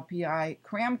have an LPI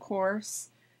cram course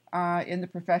in the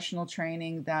professional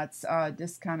training that's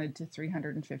discounted to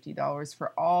 $350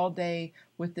 for all day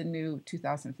with the new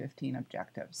 2015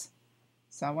 objectives.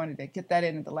 So I wanted to get that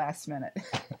in at the last minute.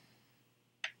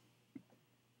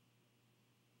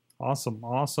 Awesome.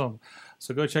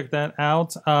 So go check that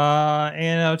out.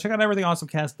 And check out everything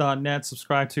AwesomeCast.net.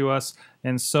 Subscribe to us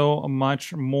and so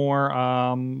much more.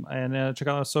 And check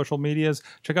out our social medias.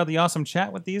 Check out the awesome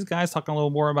chat with these guys, talking a little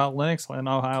more about Linux and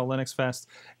Ohio Linux Fest.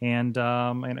 And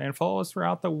follow us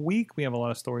throughout the week. We have a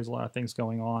lot of stories, a lot of things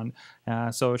going on.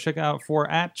 So check out for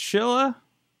 @Chilla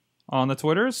on the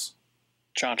Twitters.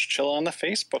 John Chilla on the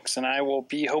Facebooks, and I will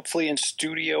be hopefully in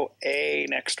Studio A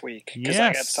next week because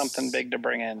I got something big to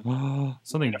bring in.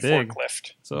 Something big.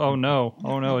 Forklift. So, oh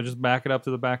no, just back it up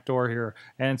to the back door here.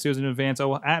 And Susan and Vance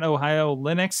at Ohio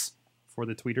Linux for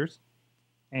the tweeters,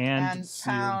 and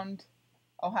pound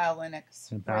Ohio Linux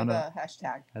for the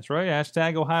hashtag. That's right,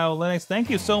 hashtag Ohio Linux. Thank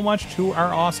you so much to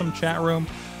our awesome chat room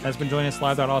that's been joining us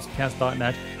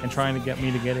live.awesomecast.net and trying to get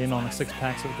me to get in on the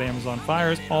 6-packs of Amazon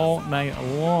Fires all night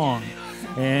long.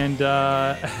 And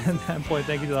at that point,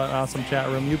 thank you to the awesome chat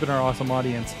room. You've been our awesome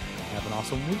audience. Have an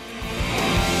awesome week.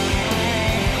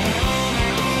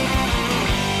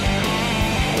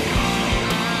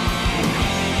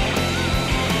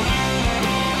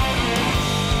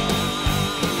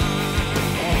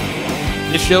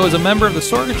 This show is a member of the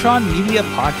Sorgatron Media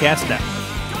Podcast Network.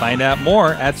 Find out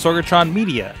more at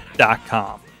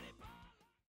sorgatronmedia.com.